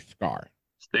Potter scar.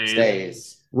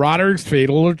 Stays. Roderick's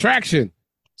fatal attraction.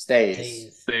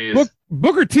 Stays.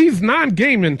 Booker T's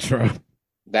non-game intro.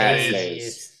 That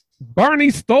stays.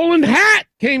 Barney's stolen hat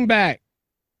came back.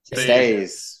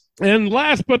 Stays. And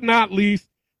last but not least,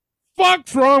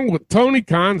 fuck's wrong with Tony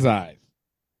Khan's eyes?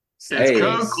 It's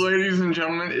Coke, ladies and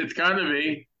gentlemen. It's got to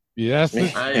be. Yes.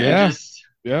 It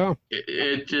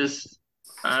just,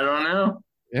 I don't know.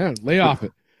 Yeah, lay off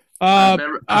it. I've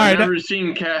never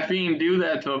seen caffeine do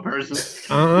that to a person.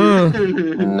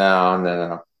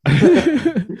 No.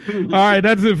 All right,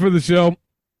 that's it for the show.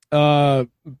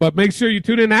 But make sure you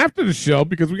tune in after the show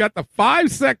because we got the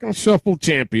 5-second shuffle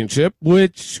championship.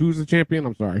 Who's the champion?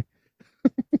 I'm sorry.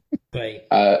 Right.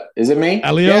 Is it me?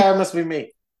 Ellio? Yeah, it must be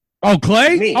me. Oh,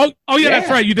 Clay? Me. Oh, yeah, that's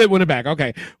right. You did win it back.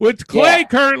 Okay. Which Clay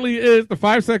currently is the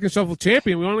 5-second shuffle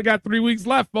champion. We only got 3 weeks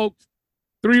left, folks.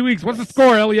 3 weeks. What's the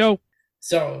score, Ellio?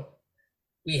 So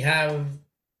we have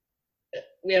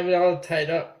it all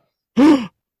tied up.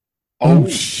 Oh,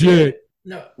 shit.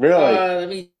 No.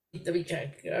 Really? Let me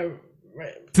check.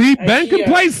 Right. See, Ben can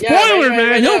play spoiler,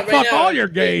 man. He'll fuck now. all your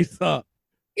gays up.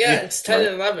 Yeah, it's 10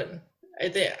 and 11. I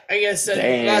guess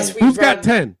last week. Who's got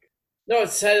 10? No,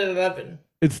 it's 10 and 11.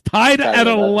 It's tied at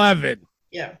 11.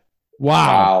 Yeah.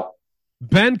 Wow.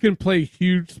 Ben can play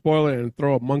huge spoiler and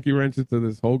throw a monkey wrench into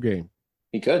this whole game.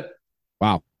 He could.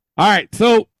 Wow. All right.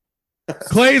 So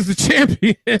Clay is the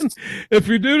champion. If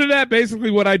you're new to that,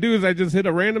 basically what I do is I just hit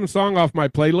a random song off my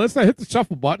playlist. I hit the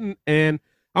shuffle button and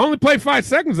I only play 5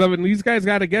 seconds of it. And these guys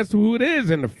got to guess who it is.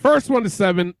 And the first one to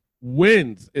 7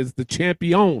 wins, is the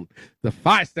champion, the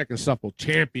 5-second shuffle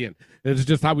champion. It's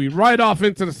just how we ride off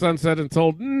into the sunset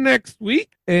until next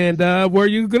week, and where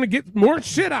you're going to get more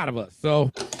shit out of us.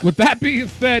 So with that being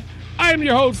said, I am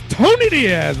your host, Tony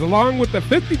Diaz, along with the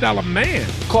 $50 man,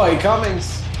 Clay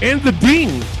Cummings, and the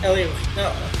Dean. Ellio,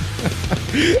 no.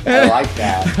 I like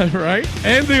that. Right?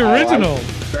 And the original.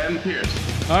 Ben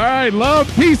Pierce. All right,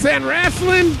 love, peace, and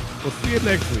wrestling. We'll see you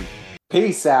next week.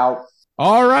 Peace out.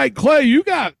 All right, Clay, you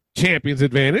got champion's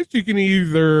advantage. You can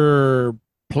either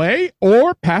play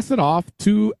or pass it off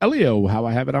to Ellio, how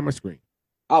I have it on my screen.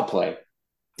 I'll play.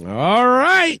 All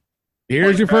right.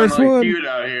 Here's your first one. Cute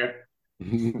out here.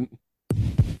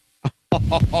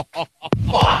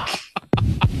 Fuck.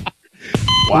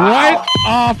 Right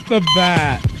off the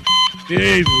bat.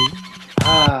 Jesus.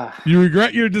 You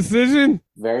regret your decision?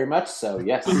 Very much so,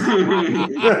 yes.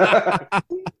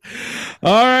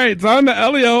 All right, it's on to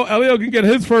Ellio. Ellio can get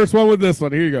his first one with this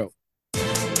one. Here you go.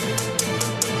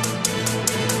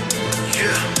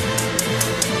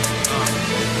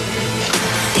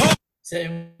 Is that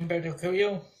Humberto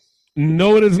Carrillo?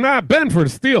 No, it is not. Ben for the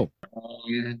steal.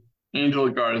 Angel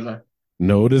Garza.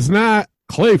 No, it is not.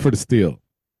 Clay for the steal.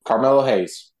 Carmelo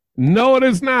Hayes. No, it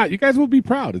is not. You guys will be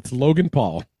proud. It's Logan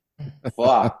Paul.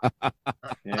 Fuck.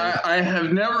 I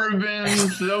have never been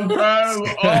so proud of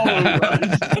all of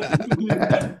us.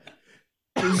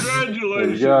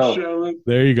 Congratulations, Shelly.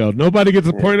 There you go. Nobody gets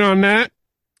a point on that.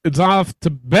 It's off to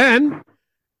Ben.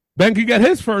 Ben can get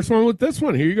his first one with this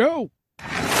one. Here you go.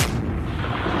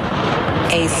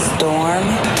 A storm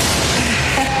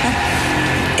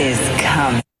is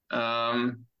coming.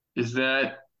 Is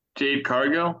that Jade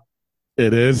Cargill?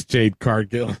 It is Jade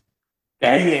Cargill.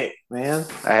 Dang it, man.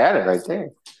 I had it right there.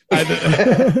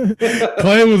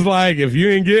 Clay was like, if you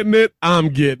ain't getting it, I'm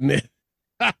getting it.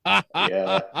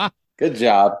 Yeah. Good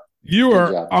job. You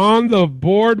are on the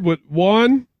board with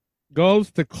 1.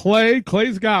 Goes to Clay.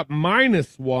 Clay's got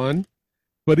 -1,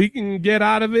 but he can get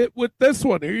out of it with this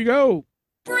one. Here you go.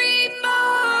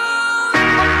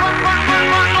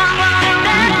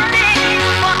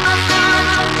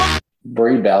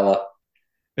 Brie Bella.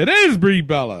 It is Brie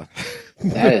Bella.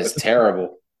 That is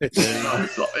terrible. It's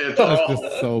just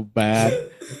so bad.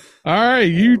 All right,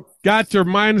 you got your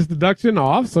minus deduction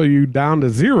off, so you down to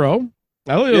 0.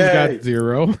 Ellio's got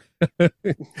 0.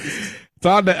 It's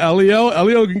on to Ellio.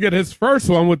 Ellio can get his first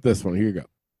one with this one. Here you go.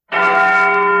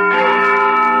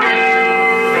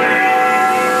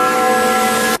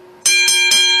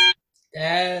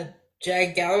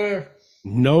 Jack Gallagher.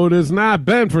 No, it is not.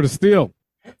 Ben for the steal.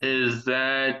 Is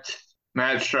that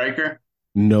Matt Stryker?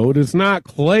 No, it is not.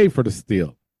 Clay for the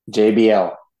steal.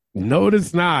 JBL. No, it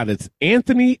is not. It's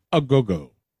Anthony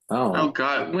Ogogo. Oh,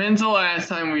 God. When's the last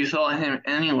time we saw him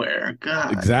anywhere?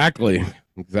 God. Exactly.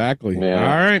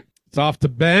 Yeah. All right. It's off to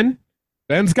Ben.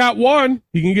 Ben's got 1.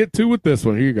 He can get 2 with this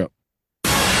one. Here you go.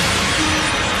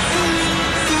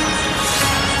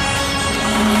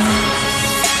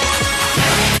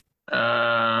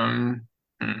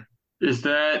 Is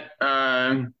that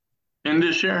in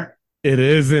this year? It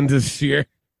is in this year.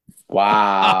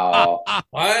 Wow.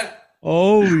 What?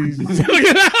 Holy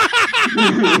shit.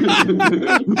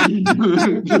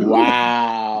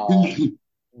 Wow.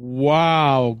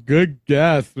 Wow. Good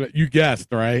guess. You guessed,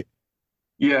 right?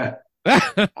 Yeah.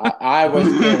 I was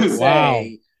going to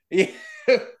say.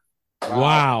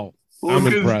 Wow. Well, I'm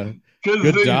impressed.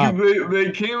 Because job.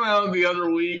 they came out the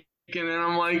other week, and then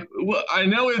I'm like, well, I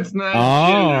know it's not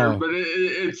gender, but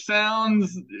it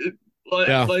sounds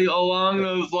like along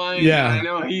those lines. Yeah. I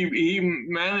know he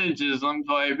manages them,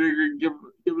 so I figured give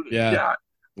it a shot.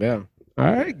 Yeah. All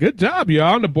right. Good job. You're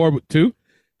on the board with 2.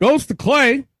 Goes to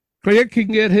Clay. Clay can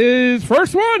get his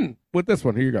first one with this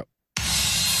one. Here you go.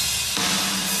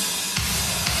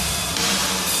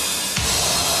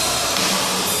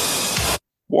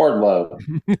 Wardlow.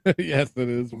 Yes, it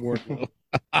is Wardlow.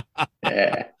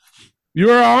 Yeah. You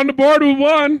are on the board with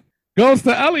one. Goes to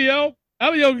Ellio.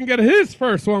 Ellio can get his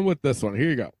first one with this one. Here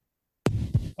you go.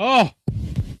 Oh.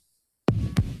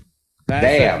 That's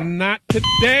Damn. Not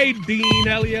today, Dean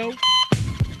Ellio.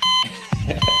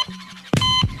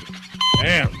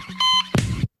 Damn.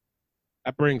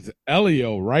 That brings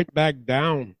Ellio right back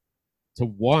down to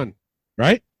 1,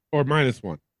 right? Or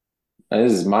 -1.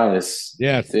 This is minus.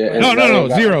 Yes. Yeah, No.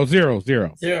 that- 0, 0,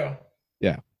 0. Zero.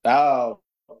 Yeah. Oh,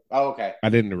 okay. I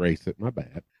didn't erase it. My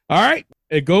bad. All right.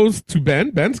 It goes to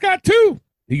Ben. Ben's got 2.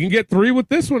 He can get 3 with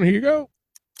this one. Here you go.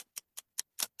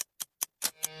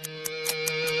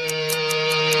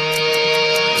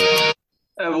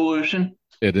 Evolution.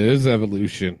 It is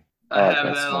Evolution. I have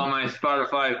that's that fun. on my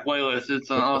Spotify playlist. It's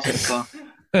an awesome song.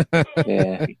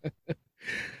 Yeah.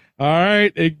 All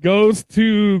right. It goes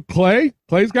to Clay.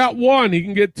 Clay's got 1. He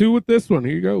can get 2 with this one.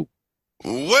 Here you go.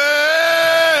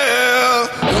 Well,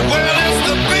 it's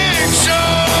the big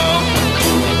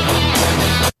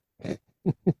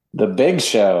show. The Big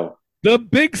Show. The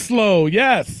Big Slow.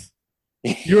 Yes.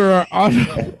 You're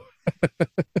on.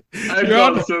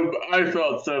 I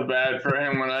felt so bad for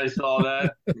him when I saw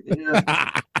that. Yeah.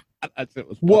 That shit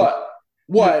was funny.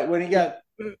 What? When he got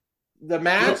the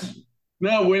match?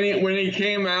 No, when he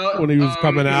came out, When he was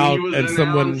coming out he was and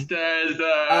someone- announced as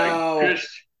Chris.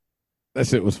 That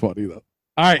shit was funny though.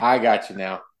 All right. I got you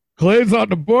now. Clay's on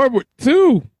the board with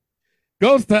 2.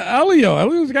 Goes to Ellio.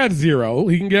 Ellio's got 0.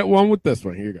 He can get 1 with this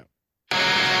one. Here you go.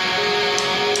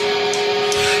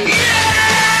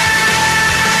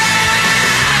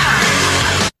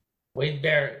 Wade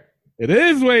Barrett. It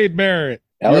is Wade Barrett.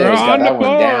 Ellio's You're got on the that one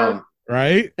board, down.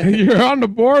 right? You're on the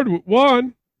board with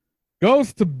 1.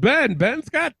 Goes to Ben. Ben's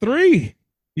got 3.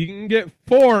 He can get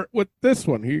 4 with this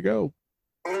one. Here you go.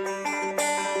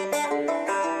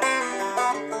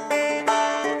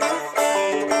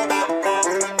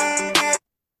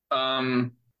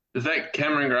 Is that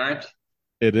Cameron Grimes?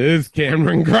 It is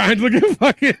Cameron Grimes. Look at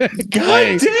fucking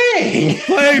Clay. God dang!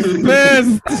 Clay's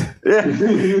pissed.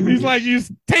 He's like, you're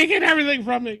taking everything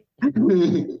from me.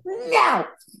 No.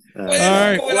 All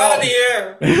right. Going on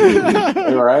here.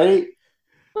 Right?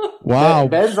 Wow.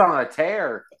 Ben's on a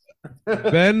tear.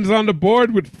 Ben's on the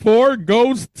board with 4.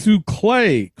 Goes to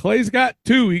Clay. Clay's got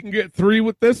 2. He can get 3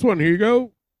 with this one. Here you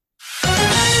go.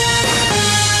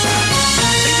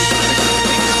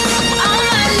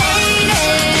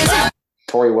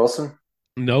 Tori Wilson.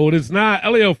 No, it is not.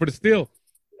 Ellio for the steal.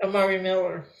 Amari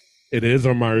Miller. It is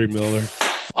Amari Miller.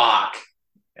 Fuck.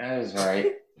 That is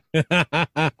right.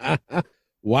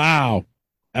 Wow.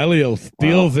 Ellio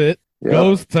steals it. Yep.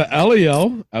 Goes to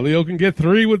Ellio. Ellio can get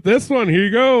 3 with this one. Here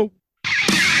you go.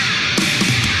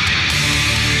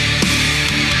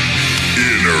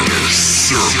 Inner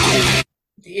Circle.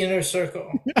 The Inner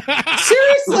Circle.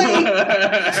 Seriously?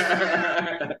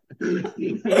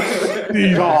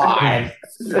 God.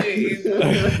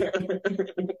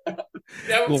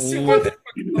 That was super.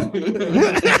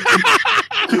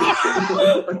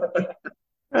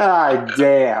 Ah,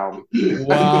 damn.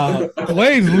 Wow.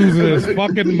 Clay's losing his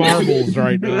fucking marbles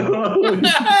right now.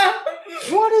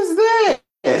 What is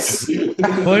this?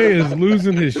 Clay is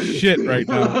losing his shit right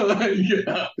now.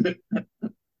 Yeah.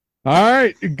 All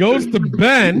right. It goes to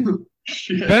Ben.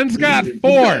 Ben's got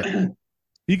 4.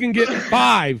 He can get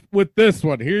 5 with this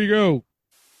one. Here you go.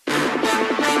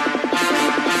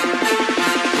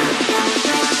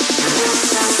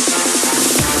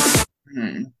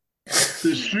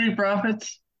 The Street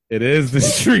Profits? It is the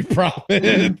Street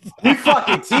Profits. You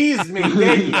fucking teased me,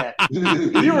 didn't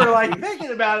you? You were like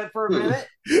thinking about it for a minute,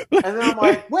 and then I'm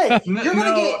like, wait, you're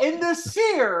gonna get into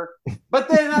Sear, but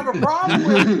then have a problem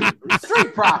with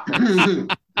Street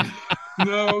Profits.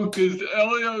 No, because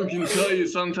Ellio can tell you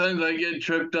sometimes I get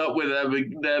tripped up with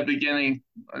that beginning.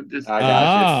 I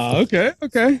got you.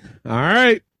 Okay. All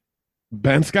right.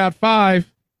 Ben's got 5.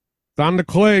 It's on to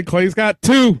Clay. Clay's got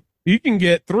 2. He can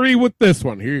get 3 with this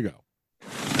one. Here you go.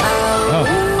 Oh.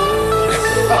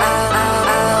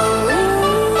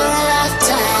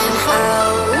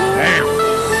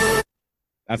 Damn.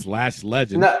 That's Lash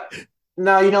Legend.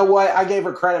 No, you know what? I gave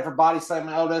her credit for body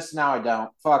slamming Otis. Now I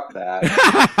don't. Fuck that.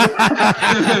 Yeah,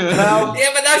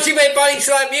 but now she may body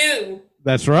slam you.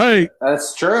 That's right.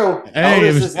 That's true. Hey,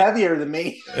 Otis is heavier than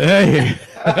me. Hey,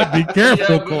 be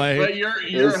careful, Yeah, Clay. but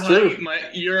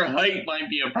your height might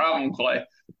be a problem, Clay.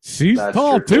 She's That's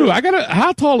tall true. too.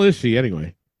 How tall is she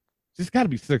anyway? She's got to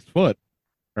be 6 foot,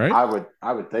 right? I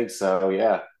would think so.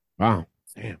 Yeah. Wow.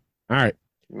 Damn. All right.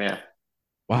 Yeah.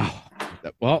 Wow.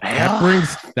 Well,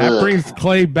 that brings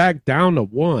Clay back down to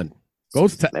 1.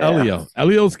 Goes to Ellio.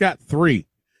 Ellio's got 3.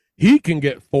 He can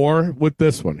get 4 with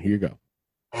this one. Here you go.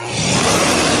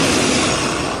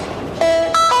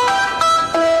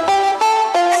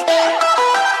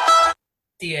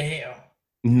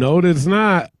 No, it is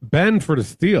not. Ben for the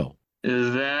steal.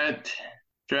 Is that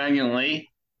Dragon Lee?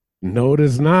 No, it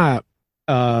is not.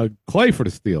 Clay for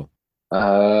the steal.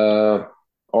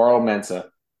 Oral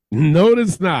Mensa. No, it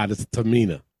is not. It's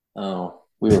Tamina. Oh,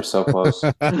 we were so close.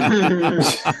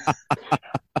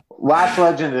 Last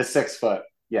Legend is 6 foot.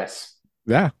 Yes.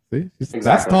 Yeah. See? Exactly.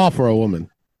 That's tall for a woman.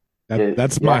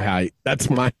 That's my height. That's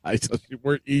my height. So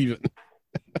we're even.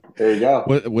 There you go.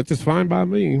 Which is fine by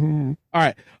me. All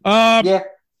right. Yeah.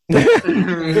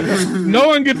 No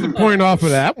one gets the point off of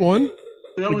that one.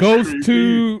 It goes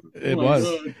to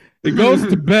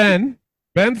Ben.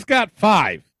 Ben's got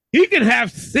 5. He can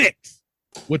have 6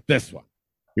 with this one.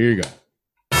 Here you go.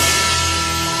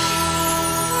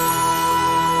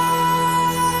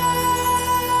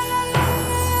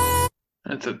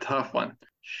 That's a tough one.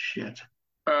 Shit.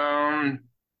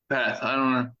 Pass. I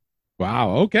don't know.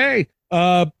 Wow. Okay.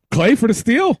 Clay for the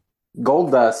steal.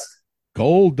 Gold Dust.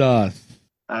 Gold Dust.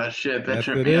 Oh shit! That Yes,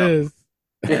 tripped it me is.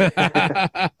 It's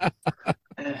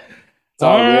all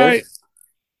All good. right.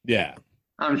 Yeah.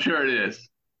 I'm sure it is.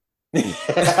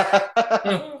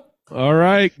 All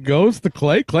right. Goes to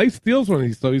Clay. Clay steals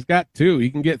one. So he's got 2. He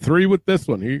can get 3 with this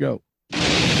one. Here you go.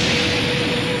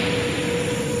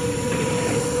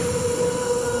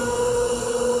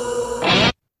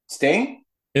 Sting?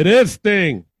 It is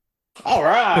Sting. All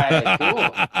right. Cool.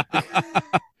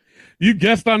 You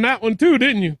guessed on that one too,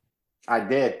 didn't you? I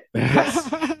did.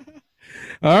 Yes.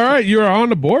 All right. You are on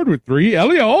the board with 3.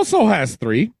 Ellio also has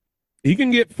 3. He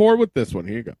can get 4 with this one.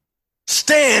 Here you go.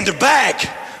 Stand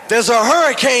back. There's a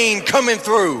hurricane coming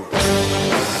through.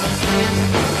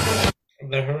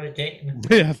 The hurricane.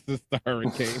 Yes, it's the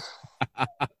hurricane.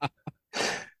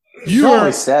 You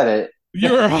always said it.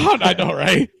 You're on. I know,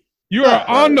 right? You are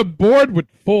on the board with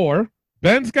 4.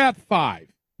 Ben's got 5.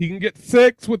 He can get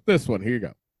 6 with this one. Here you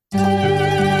go.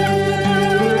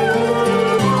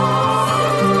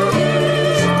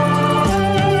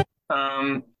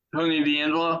 Tony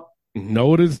D'Angelo?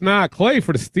 No, it is not. Clay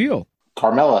for the steal.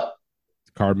 Carmella.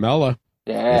 It's Carmella.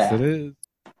 Yeah. Yes, it is.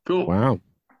 Cool. Wow.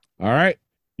 All right.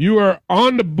 You are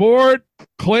on the board,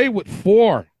 Clay, with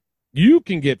 4. You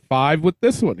can get 5 with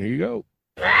this one. Here you go.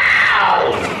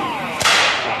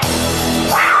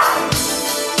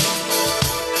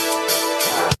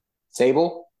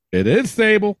 Sable? It is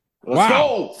Sable. Let's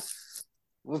go.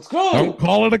 Let's go. Don't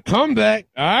call it a comeback.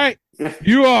 All right.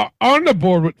 You are on the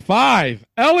board with 5.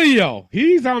 Ellio,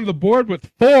 he's on the board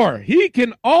with 4. He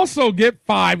can also get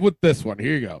 5 with this one.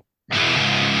 Here you go.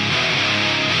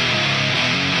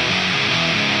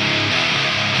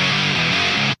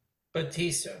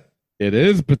 Batista. It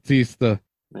is Batista.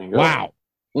 Wow.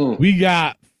 We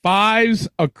got 5s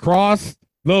across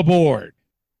the board.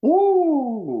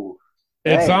 Woo.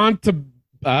 It's Dang. on to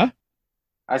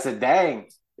I said, dang.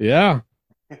 Yeah.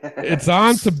 It's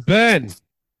on to Ben.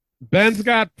 Ben's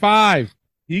got 5.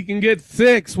 He can get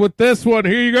 6 with this one.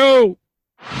 Here you go.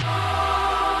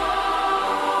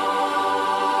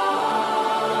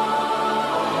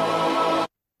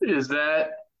 Is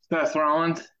that Seth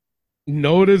Rollins?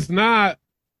 No, it is not.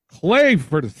 Clay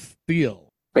for the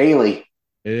steal. Bailey.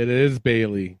 It is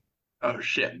Bailey. Oh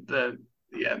shit! The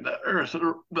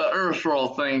Earth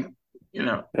roll thing. You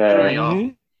know, Yeah. threw me off.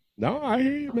 Mhm. No, I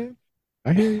hear you, man.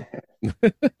 I hear you.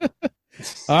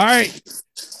 All right.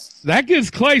 That gives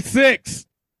Clay 6.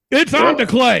 It's on to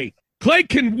Clay. Clay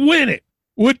can win it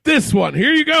with this one.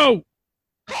 Here you go.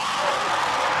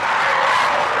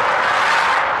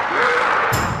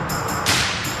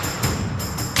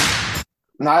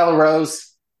 Nyla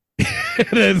Rose.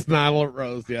 It is Nyla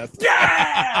Rose, yes.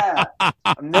 Yeah!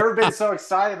 I've never been so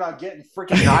excited about getting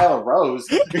freaking Nyla Rose.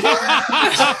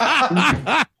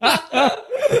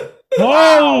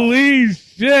 Holy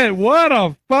shit. What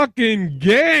a fucking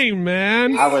game,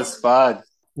 man. That was fun.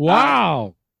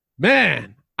 Wow.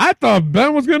 Man, I thought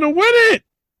Ben was going to win it.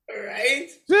 Right?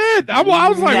 Shit. I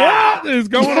was like, what is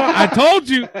going on? I told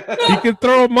you he could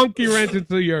throw a monkey wrench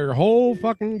into your whole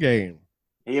fucking game.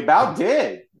 He about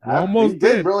did. Almost he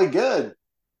did did. really good.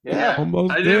 Yeah.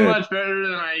 Almost I did. did much better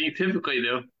than I typically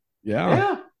do.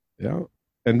 Yeah.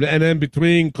 And then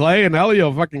between Clay and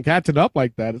Ellio fucking catching up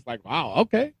like that, it's like, wow,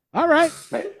 okay. All right.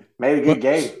 Made a good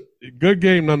game. Good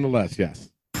game nonetheless,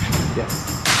 yes. Yes.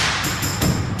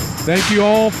 Thank you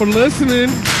all for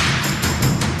listening.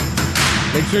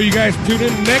 Make sure you guys tune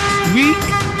in next week.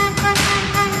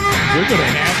 We're going to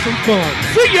have some fun.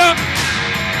 See ya!